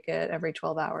people to take it every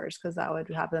 12 hours because that would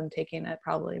have them taking it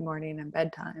probably morning and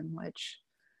bedtime, which...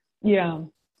 Yeah.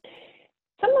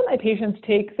 Some of my patients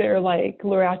take their like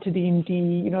loratadine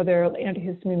D, their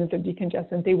antihistamine and their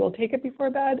decongestant. They will take it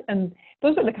before bed. And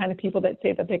those are the kind of people that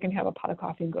say that they can have a pot of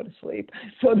coffee and go to sleep.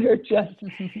 So they're just,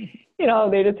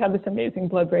 they just have this amazing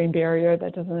blood-brain barrier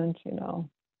that doesn't,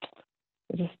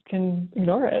 they just can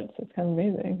ignore it. So it's kind of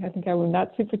amazing. I think I would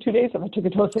not sleep for 2 days if I took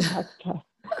a dose of that stuff.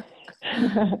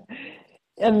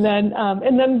 And then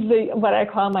what I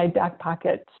call my back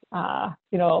pocket, my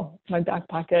back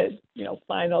pocket,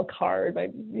 final card,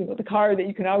 the card that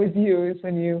you can always use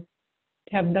when you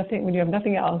have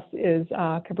nothing else is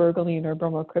cabergoline or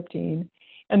bromocriptine.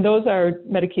 And those are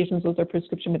medications, those are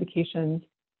prescription medications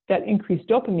that increase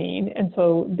dopamine. And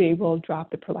so they will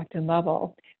drop the prolactin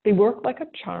level. They work like a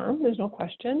charm, there's no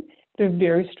question. They're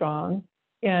very strong.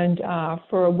 And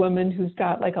for a woman who's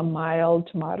got like a mild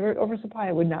to moderate oversupply,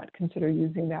 I would not consider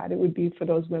using that. It would be for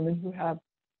those women who have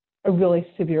a really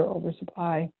severe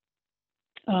oversupply.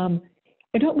 I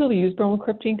don't really use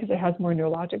bromocriptine because it has more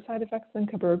neurologic side effects than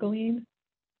cabergoline.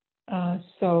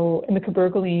 So in the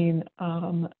cabergoline,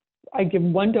 I give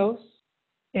one dose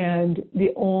and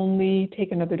they only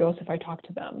take another dose if I talk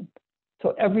to them.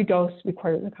 So every dose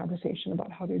requires a conversation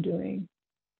about how they're doing.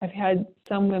 I've had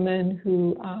some women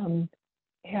who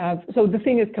so the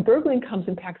thing is, cabergoline comes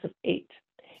in packs of 8,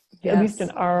 at least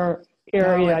in our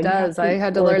area. Oh, it does. I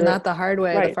had to learn that the hard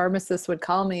way. Right. The pharmacist would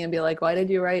call me and be like, why did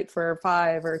you write for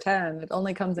 5 or 10? It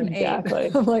only comes in 8.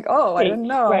 I'm like, oh, 8. I didn't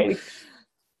know. Right.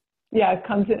 Yeah, it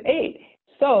comes in 8.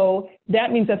 So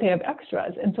that means that they have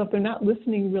extras. And so if they're not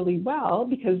listening really well,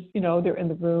 because, they're in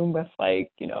the room with 2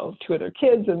 other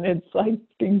kids and it's like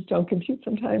things don't compute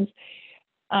sometimes.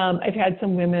 I've had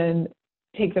some women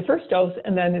take the first dose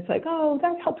and then it's like, oh,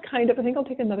 that helps kind of, I think I'll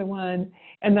take another one.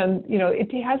 And then,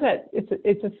 it has that,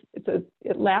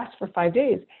 it lasts for 5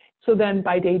 days. So then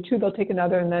by day 2, they'll take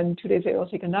another, and then 2 days later, they'll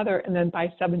take another. And then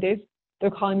by 7 days, they're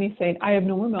calling me saying, I have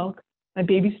no more milk. My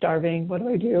baby's starving. What do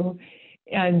I do?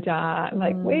 And I'm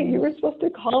like, wait, you were supposed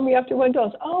to call me after 1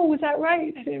 dose. Oh, was that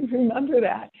right? I didn't remember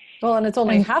that. Well, and it's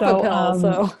only half a pill,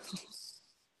 so.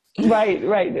 Right.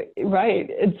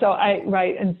 And so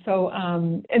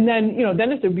and then,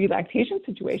 then it's a relactation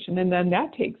situation. And then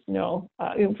that takes, for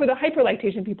the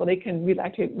hyperlactation people, they can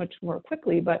relactate much more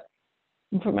quickly. But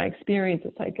from my experience,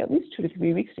 it's like at least 2 to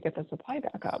 3 weeks to get the supply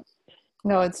back up.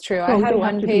 No, it's true. So I had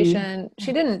one patient,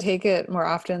 she didn't take it more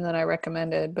often than I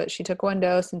recommended, but she took 1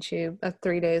 dose and she at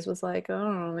 3 days was like,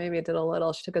 oh, maybe it did a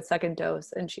little. She took a second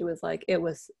dose and she was like, it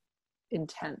was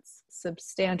intense,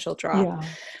 substantial drop. Yeah.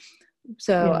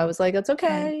 So I was like, it's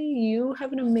okay. You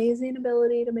have an amazing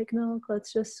ability to make milk.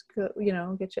 Let's just go,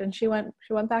 get you. And she went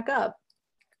back up.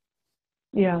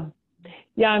 Yeah.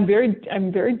 Yeah. I'm very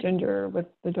ginger with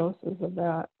the doses of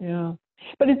that. Yeah.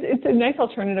 But it's a nice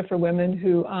alternative for women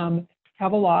who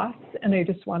have a loss and they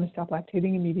just want to stop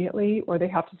lactating immediately, or they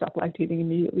have to stop lactating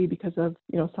immediately because of,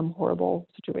 some horrible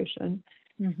situation.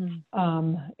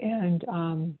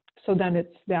 Mm-hmm. So then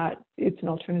it's an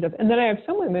alternative. And then I have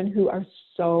some women who are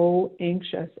so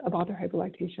anxious about their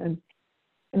hyperlactation,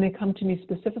 and they come to me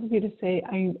specifically to say,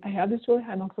 I have this really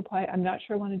high milk supply. I'm not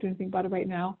sure I want to do anything about it right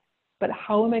now, but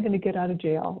how am I going to get out of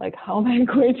jail? Like, how am I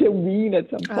going to wean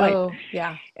at some point? Oh,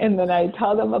 yeah. And then I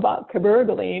tell them about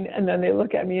cabergoline, and then they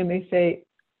look at me and they say,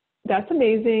 that's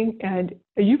amazing. And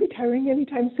are you retiring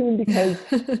anytime soon? Because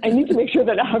I need to make sure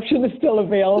that option is still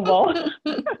available.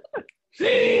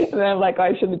 And then I'm like,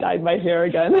 I should have dyed my hair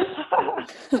again.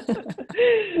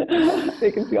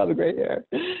 They can see all the gray hair.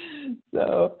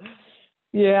 So,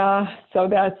 yeah. So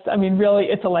really,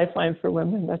 it's a lifeline for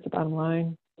women. That's the bottom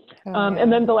line.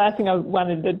 And then the last thing I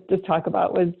wanted to just talk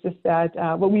about was just that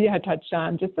what we had touched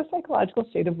on, just the psychological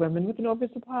state of women with an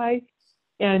oversupply,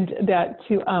 and that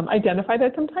to identify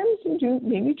that sometimes you do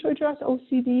may need to address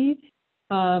OCD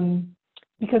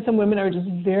because some women are just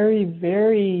very,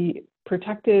 very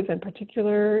protective and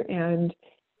particular, and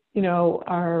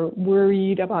are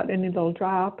worried about any little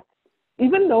drop,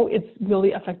 even though it's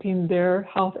really affecting their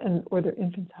health or their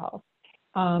infant's health.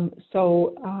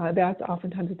 So that's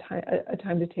oftentimes a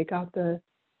time to take out the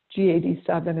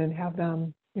GAD-7 and have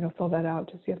them, fill that out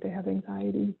to see if they have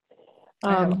anxiety.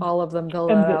 I have all of them fill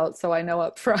that out, so I know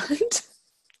up front.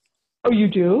 Oh, you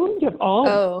do? You have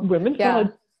all women fill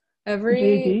out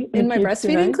every GAD in my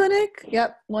breastfeeding PHQ-9? clinic.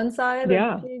 Yep, one side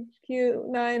Yeah.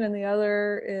 PHQ-9 and the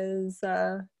other is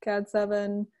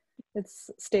CAD-7. It's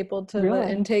stapled to the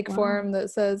intake form that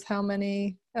says how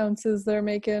many ounces they're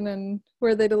making and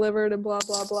where they delivered and blah,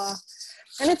 blah, blah.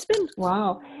 And it's been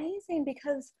amazing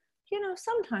because,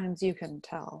 sometimes you can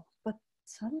tell, but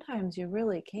sometimes you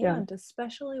really can't,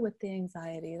 especially with the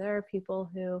anxiety. There are people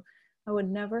who I would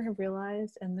never have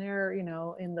realized, and they're,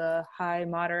 in the high,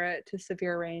 moderate to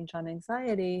severe range on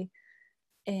anxiety.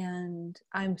 And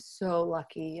I'm so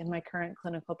lucky in my current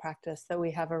clinical practice that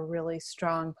we have a really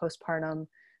strong postpartum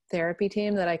therapy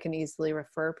team that I can easily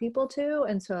refer people to.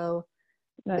 And so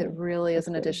it really is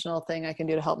an additional thing I can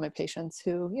do to help my patients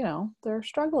who, they're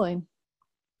struggling.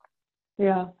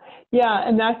 Yeah. Yeah.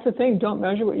 And that's the thing. Don't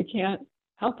measure what you can't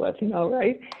help with,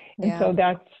 right? And so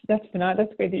that's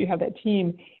great that you have that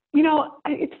team.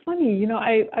 It's funny,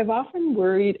 I've often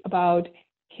worried about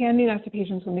handing out to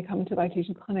patients when they come into the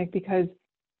lactation clinic, because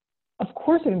of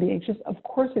course they're going to be anxious. Of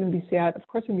course they're going to be sad. Of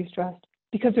course they're going to be stressed,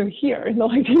 because they're here in the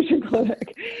lactation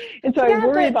clinic. And so I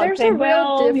worry about saying,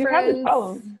 you have this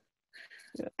problem.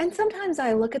 Yeah. And sometimes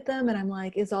I look at them and I'm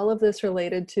like, is all of this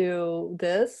related to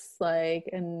this?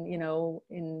 And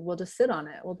we'll just sit on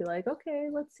it. We'll be like, okay,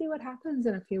 let's see what happens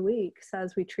in a few weeks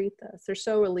as we treat this. They're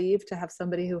so relieved to have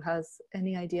somebody who has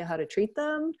any idea how to treat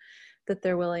them, that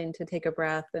they're willing to take a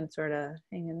breath and sort of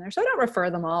hang in there. So I don't refer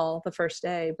them all the first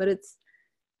day, but it's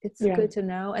good to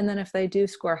know. And then if they do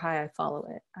score high, I follow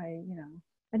it.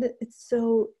 And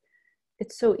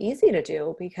it's so easy to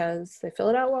do because they fill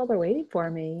it out while they're waiting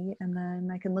for me. And then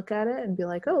I can look at it and be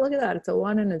like, oh, look at that. It's a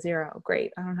 1 and a 0.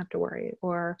 Great. I don't have to worry.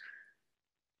 Or,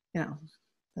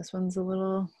 this one's a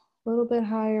little bit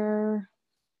higher.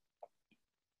 I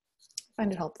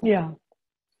find it helpful. Yeah.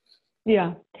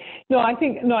 Yeah. No, I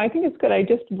think it's good. I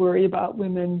just worry about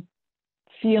women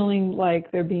feeling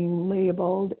like they're being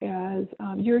labeled as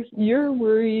you're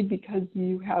worried because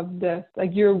you have this,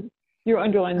 like your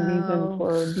underlying reason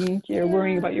for being here,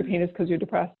 worrying about your pain is because you're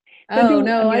depressed. So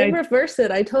I reverse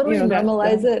it. I totally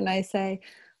normalize it, and I say,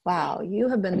 wow, you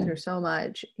have been through so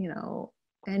much.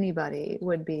 Anybody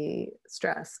would be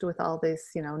stressed with all this,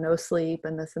 no sleep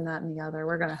and this and that and the other.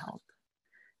 We're going to help.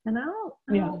 And I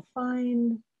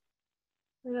find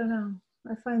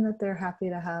that they're happy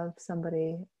to have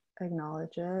somebody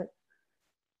acknowledge it.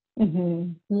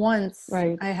 Mm-hmm. Once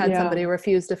I had somebody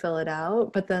refuse to fill it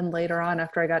out, but then later on,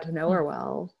 after I got to know her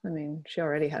well, she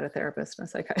already had a therapist and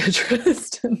a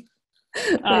psychiatrist. And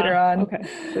later on,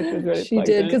 so she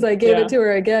did, because I gave it to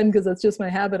her again because it's just my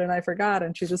habit and I forgot,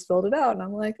 and she just filled it out, and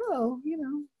I'm like, oh,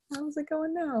 how's it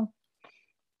going now?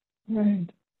 Right.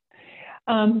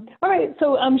 All right.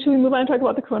 So should we move on and talk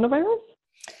about the coronavirus?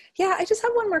 Yeah, I just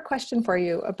have one more question for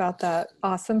you about that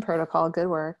awesome protocol. Good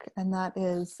work. And that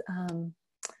is,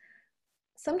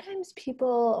 sometimes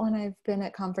people, when I've been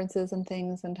at conferences and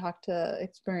things and talked to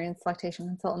experienced lactation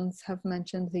consultants, have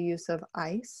mentioned the use of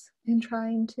ice in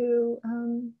trying to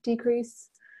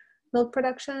decrease milk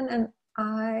production. And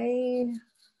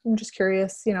I'm just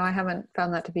curious, I haven't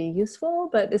found that to be useful,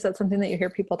 but is that something that you hear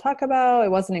people talk about?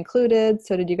 It wasn't included.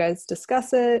 So did you guys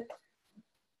discuss it?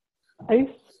 Ice?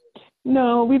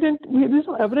 No, we didn't. There's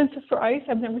no evidence for ice.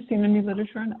 I've never seen any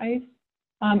literature on ice.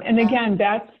 And again,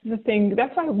 that's the thing.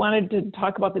 That's why I wanted to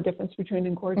talk about the difference between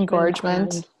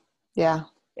engorgement.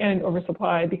 And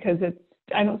oversupply, because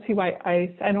I don't see why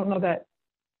I don't know that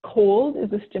cold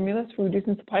is a stimulus for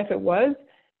reducing supply. If it was,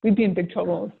 we'd be in big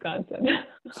trouble in Wisconsin.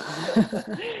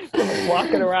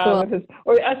 Walking around with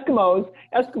or Eskimos,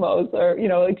 or,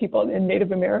 like people in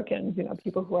Native Americans,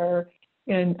 people who are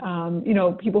in,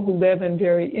 people who live in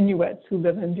Inuits who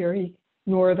live in very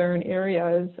northern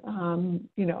areas, in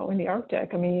the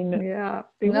Arctic. I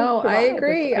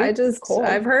agree.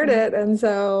 I've heard it. And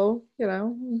so,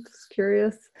 I'm just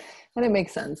curious. And it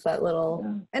makes sense, that little,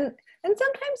 and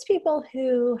sometimes people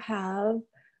who have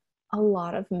a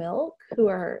lot of milk, who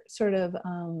are sort of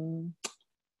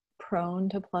prone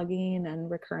to plugging and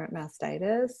recurrent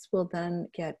mastitis will then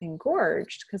get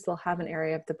engorged because they'll have an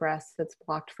area of the breast that's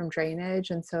blocked from drainage.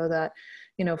 And so that,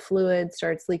 fluid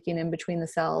starts leaking in between the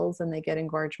cells and they get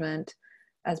engorgement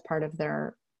as part of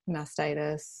their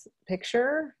mastitis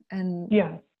picture. And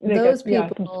those people,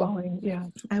 some swelling. Yeah.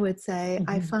 I would say,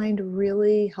 I find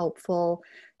really helpful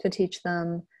to teach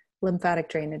them lymphatic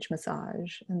drainage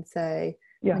massage and say,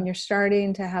 when you're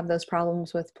starting to have those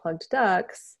problems with plugged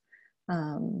ducts,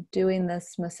 doing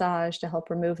this massage to help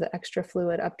remove the extra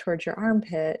fluid up towards your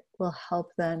armpit will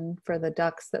help then for the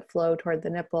ducts that flow toward the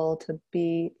nipple to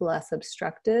be less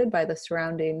obstructed by the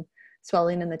surrounding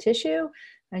swelling in the tissue,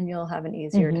 and you'll have an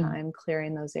easier time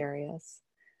clearing those areas.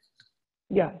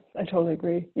 Yes, I totally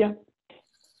agree. Yeah,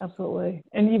 absolutely.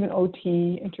 And even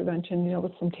OT intervention,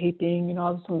 with some taping,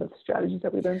 some of the strategies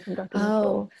that we learned from Dr.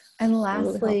 Mitchell. And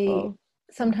lastly,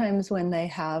 sometimes when they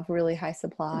have really high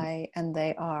supply and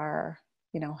they are,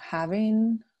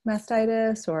 having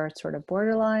mastitis or sort of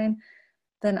borderline,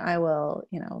 then I will,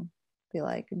 be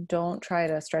like, don't try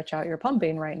to stretch out your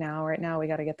pumping right now. Right now, we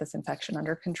got to get this infection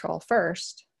under control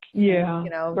first. Yeah.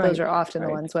 Those are often the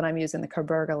ones when I'm using the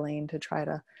carbergaline to try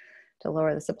to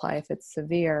lower the supply if it's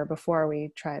severe before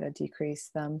we try to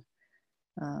decrease them,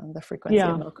 the frequency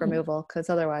of milk removal, because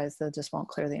otherwise they just won't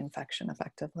clear the infection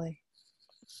effectively.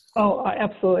 Oh,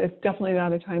 absolutely. It's definitely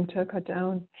not a time to cut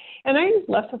down. And I use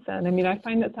lecithin. I mean, I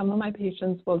find that some of my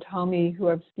patients will tell me who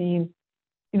I've seen,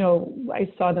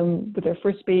 I saw them with their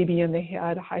first baby and they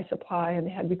had a high supply and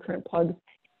they had recurrent plugs.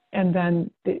 And then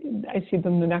I see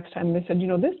them the next time and they said,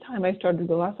 this time I started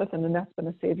the lecithin and that's been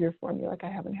a savior for me. Like I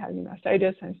haven't had any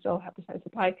mastitis and I still have this high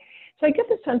supply. So I get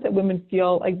the sense that women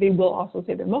feel like they will also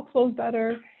say their milk flow is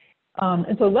better.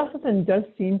 And so lecithin does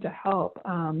seem to help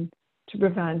to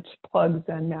prevent plugs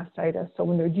and mastitis. So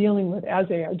when they're as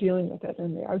they are dealing with it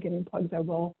and they are getting plugs, I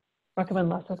will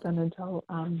recommend lecithin until,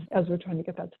 as we're trying to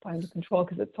get that supply under control,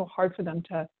 because it's so hard for them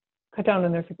to cut down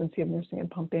on their frequency of nursing and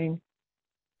pumping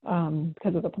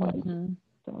because of the plugs.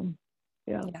 So,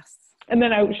 yeah. Yes. And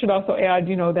then I should also add,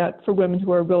 that for women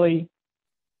who are really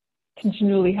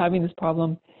continually having this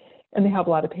problem and they have a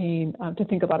lot of pain, to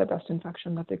think about a breast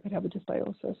infection, that they could have a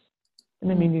dysbiosis and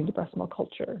they may need a breast milk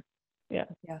culture. Yeah.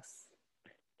 Yes.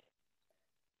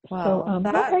 Wow, so,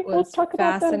 that was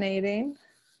fascinating.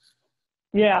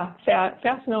 Yeah,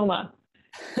 fascinoma.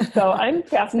 So I'm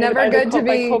fascinated never good to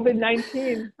be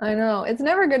COVID-19. I know. It's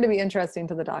never good to be interesting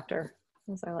to the doctor,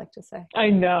 as I like to say.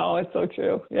 I know. It's so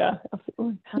true. Yeah,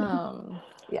 absolutely.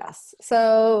 Yes.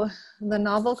 So the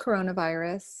novel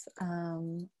coronavirus,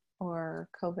 or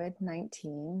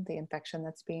COVID-19, the infection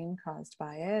that's being caused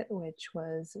by it, which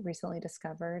was recently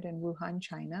discovered in Wuhan,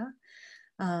 China,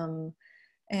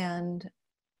 and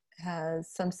has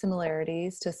some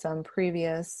similarities to some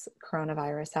previous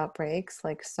coronavirus outbreaks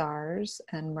like SARS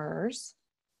and MERS.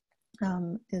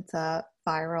 It's a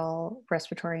viral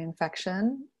respiratory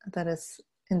infection that is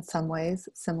in some ways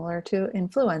similar to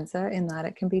influenza in that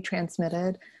it can be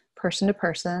transmitted person to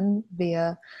person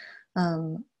via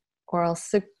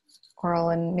oral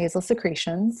and nasal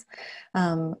secretions.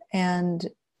 And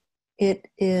it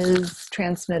is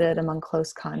transmitted among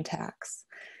close contacts.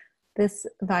 This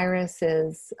virus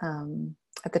is,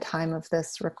 at the time of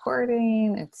this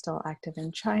recording, it's still active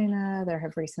in China. There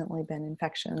have recently been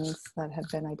infections that have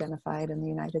been identified in the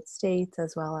United States,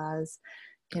 as well as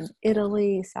in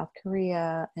Italy, South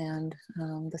Korea, and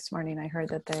this morning I heard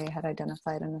that they had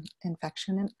identified an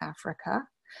infection in Africa.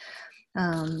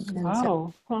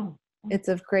 Wow. So it's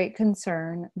of great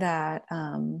concern that,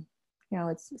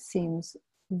 it seems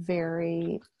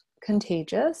very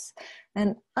contagious.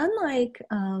 And unlike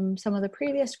some of the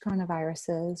previous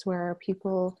coronaviruses where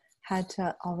people had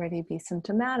to already be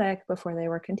symptomatic before they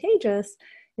were contagious,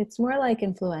 it's more like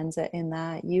influenza in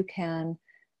that you can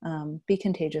be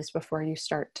contagious before you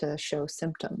start to show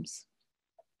symptoms.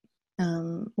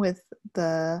 With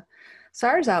the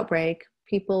SARS outbreak,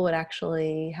 people would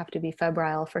actually have to be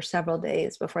febrile for several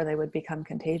days before they would become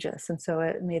contagious. And so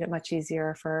it made it much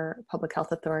easier for public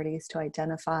health authorities to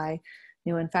identify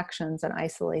new infections and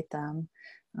isolate them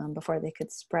before they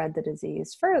could spread the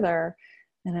disease further.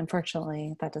 And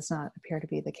unfortunately, that does not appear to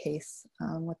be the case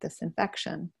with this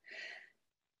infection.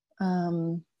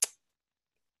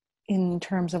 In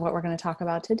terms of what we're going to talk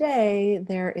about today,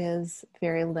 there is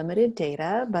very limited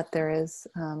data, but there is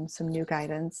some new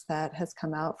guidance that has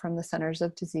come out from the Centers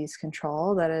of Disease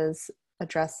Control that is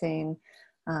addressing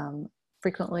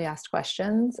frequently asked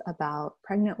questions about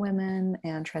pregnant women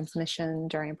and transmission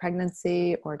during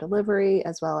pregnancy or delivery,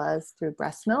 as well as through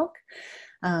breast milk.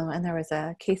 And there was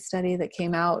a case study that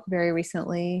came out very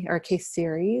recently, or a case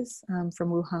series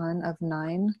from Wuhan of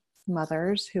 9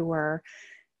 mothers who were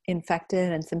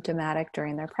infected and symptomatic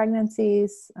during their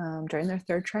pregnancies, during their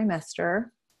third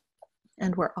trimester,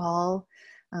 and were all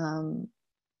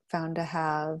found to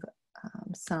have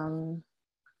some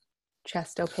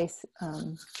chest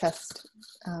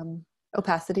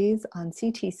opacities on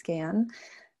CT scan,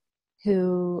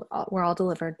 who were all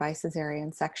delivered by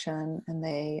cesarean section, and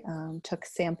they took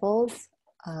samples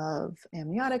of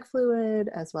amniotic fluid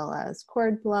as well as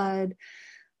cord blood,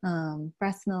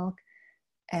 breast milk,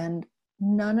 and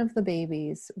none of the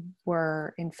babies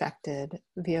were infected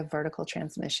via vertical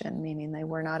transmission, meaning they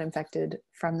were not infected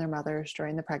from their mothers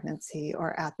during the pregnancy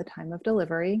or at the time of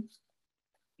delivery.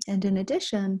 And in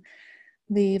addition,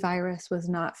 the virus was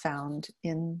not found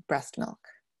in breast milk.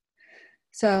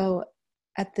 So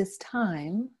at this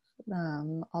time,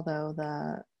 although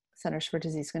the Centers for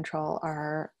Disease Control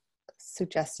are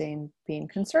suggesting being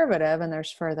conservative, and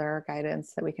there's further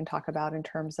guidance that we can talk about in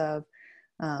terms of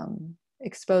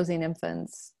exposing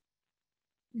infants,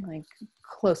 like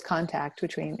close contact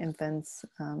between infants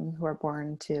who are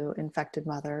born to infected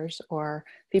mothers or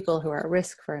people who are at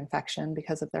risk for infection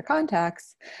because of their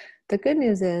contacts. The good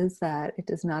news is that it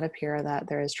does not appear that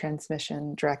there is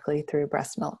transmission directly through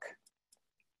breast milk.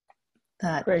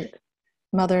 That Great.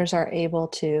 Mothers are able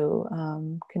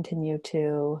to continue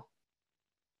to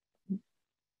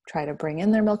try to bring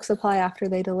in their milk supply after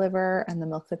they deliver, and the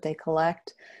milk that they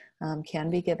collect can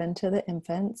be given to the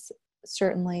infants.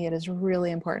 Certainly, it is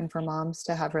really important for moms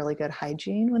to have really good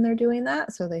hygiene when they're doing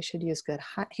that. So they should use good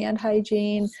hand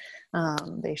hygiene.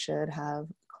 They should have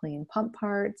clean pump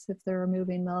parts if they're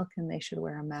removing milk, and they should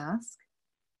wear a mask.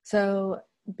 So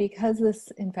because this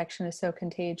infection is so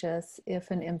contagious, if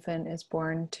an infant is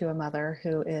born to a mother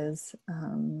who is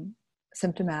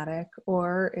symptomatic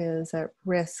or is at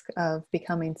risk of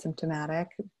becoming symptomatic,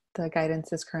 the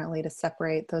guidance is currently to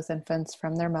separate those infants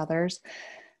from their mothers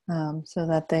so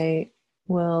that they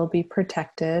will be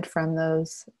protected from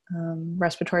those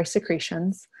respiratory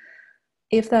secretions.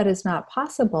 If that is not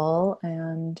possible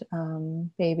and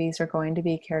babies are going to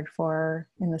be cared for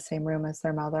in the same room as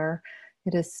their mother,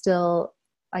 it is still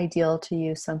ideal to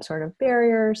use some sort of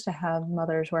barriers, to have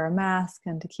mothers wear a mask,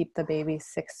 and to keep the baby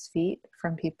 6 feet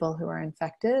from people who are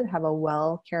infected, have a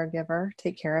well caregiver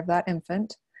take care of that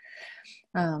infant.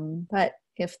 But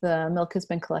if the milk has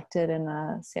been collected in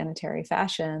a sanitary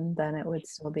fashion, then it would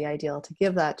still be ideal to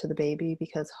give that to the baby,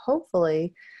 because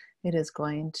hopefully it is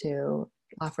going to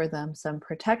offer them some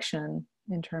protection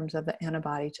in terms of the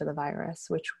antibody to the virus,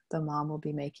 which the mom will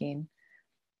be making,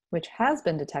 which has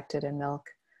been detected in milk,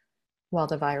 while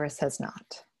the virus has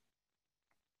not.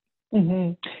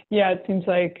 Mm-hmm. Yeah, it seems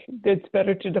like it's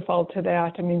better to default to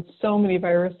that. I mean, so many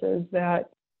viruses that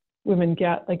women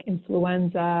get, like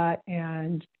influenza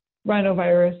and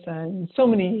rhinovirus and so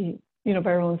many,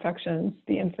 viral infections,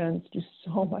 the infants do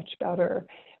so much better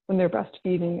when they're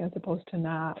breastfeeding as opposed to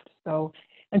not. So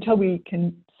until we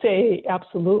can say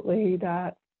absolutely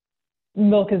that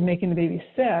milk is making the baby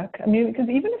sick, I mean, because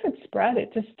even if it's spread,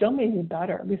 it just still may be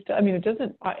better. It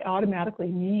doesn't automatically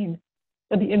mean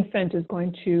that the infant is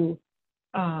going to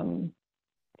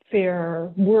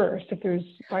fare worse if there's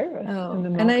virus in the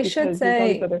milk. And I should say, there's all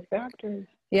these other factors.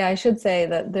 Yeah, I should say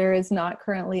that there is not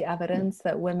currently evidence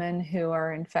that women who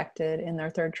are infected in their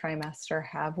third trimester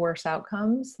have worse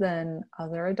outcomes than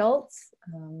other adults,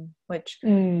 which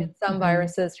in some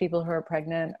viruses, people who are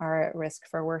pregnant are at risk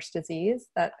for worse disease.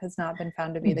 That has not been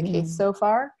found to be the case so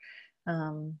far.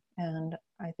 And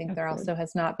I think there also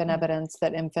has not been evidence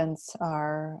that infants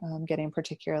are getting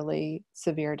particularly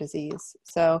severe disease.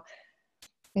 So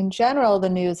in general, the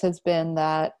news has been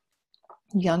that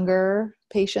younger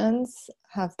patients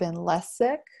have been less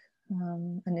sick.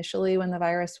 Initially, when the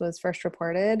virus was first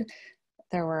reported,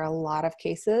 there were a lot of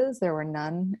cases. There were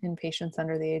none in patients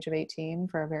under the age of 18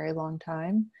 for a very long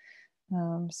time.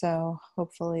 So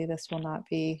hopefully this will not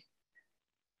be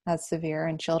as severe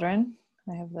in children.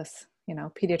 I have this,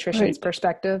 pediatrician's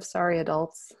perspective. Sorry,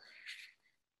 adults.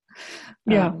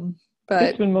 Yeah, but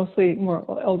it's been mostly more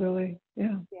elderly.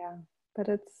 Yeah. Yeah, but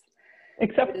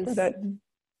except for that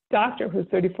doctor who's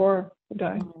 34 who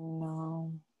died. Oh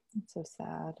no, it's so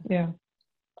sad. Yeah.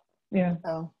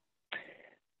 So,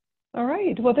 all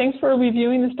right. Well, thanks for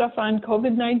reviewing the stuff on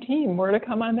COVID-19. More to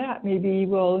come on that. Maybe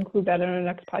we'll include that in our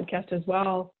next podcast as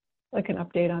well, like an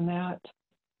update on that.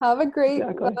 Have a great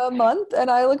month, and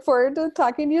I look forward to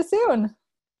talking to you soon.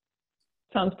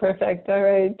 Sounds perfect. All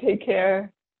right. Take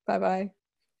care. Bye-bye.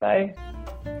 Bye.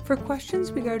 For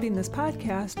questions regarding this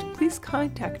podcast, please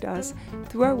contact us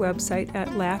through our website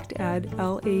at lacted.org.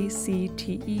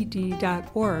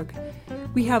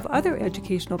 We have other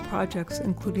educational projects,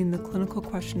 including the Clinical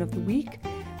Question of the Week,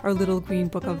 our little green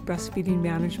book of breastfeeding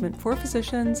management for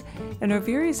physicians, and our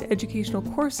various educational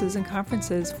courses and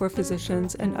conferences for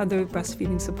physicians and other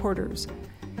breastfeeding supporters.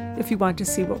 If you want to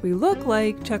see what we look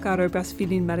like, check out our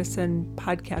Breastfeeding Medicine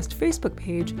podcast Facebook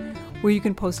page, where you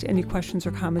can post any questions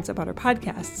or comments about our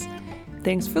podcasts.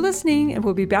 Thanks for listening, and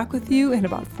we'll be back with you in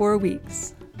about 4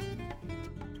 weeks.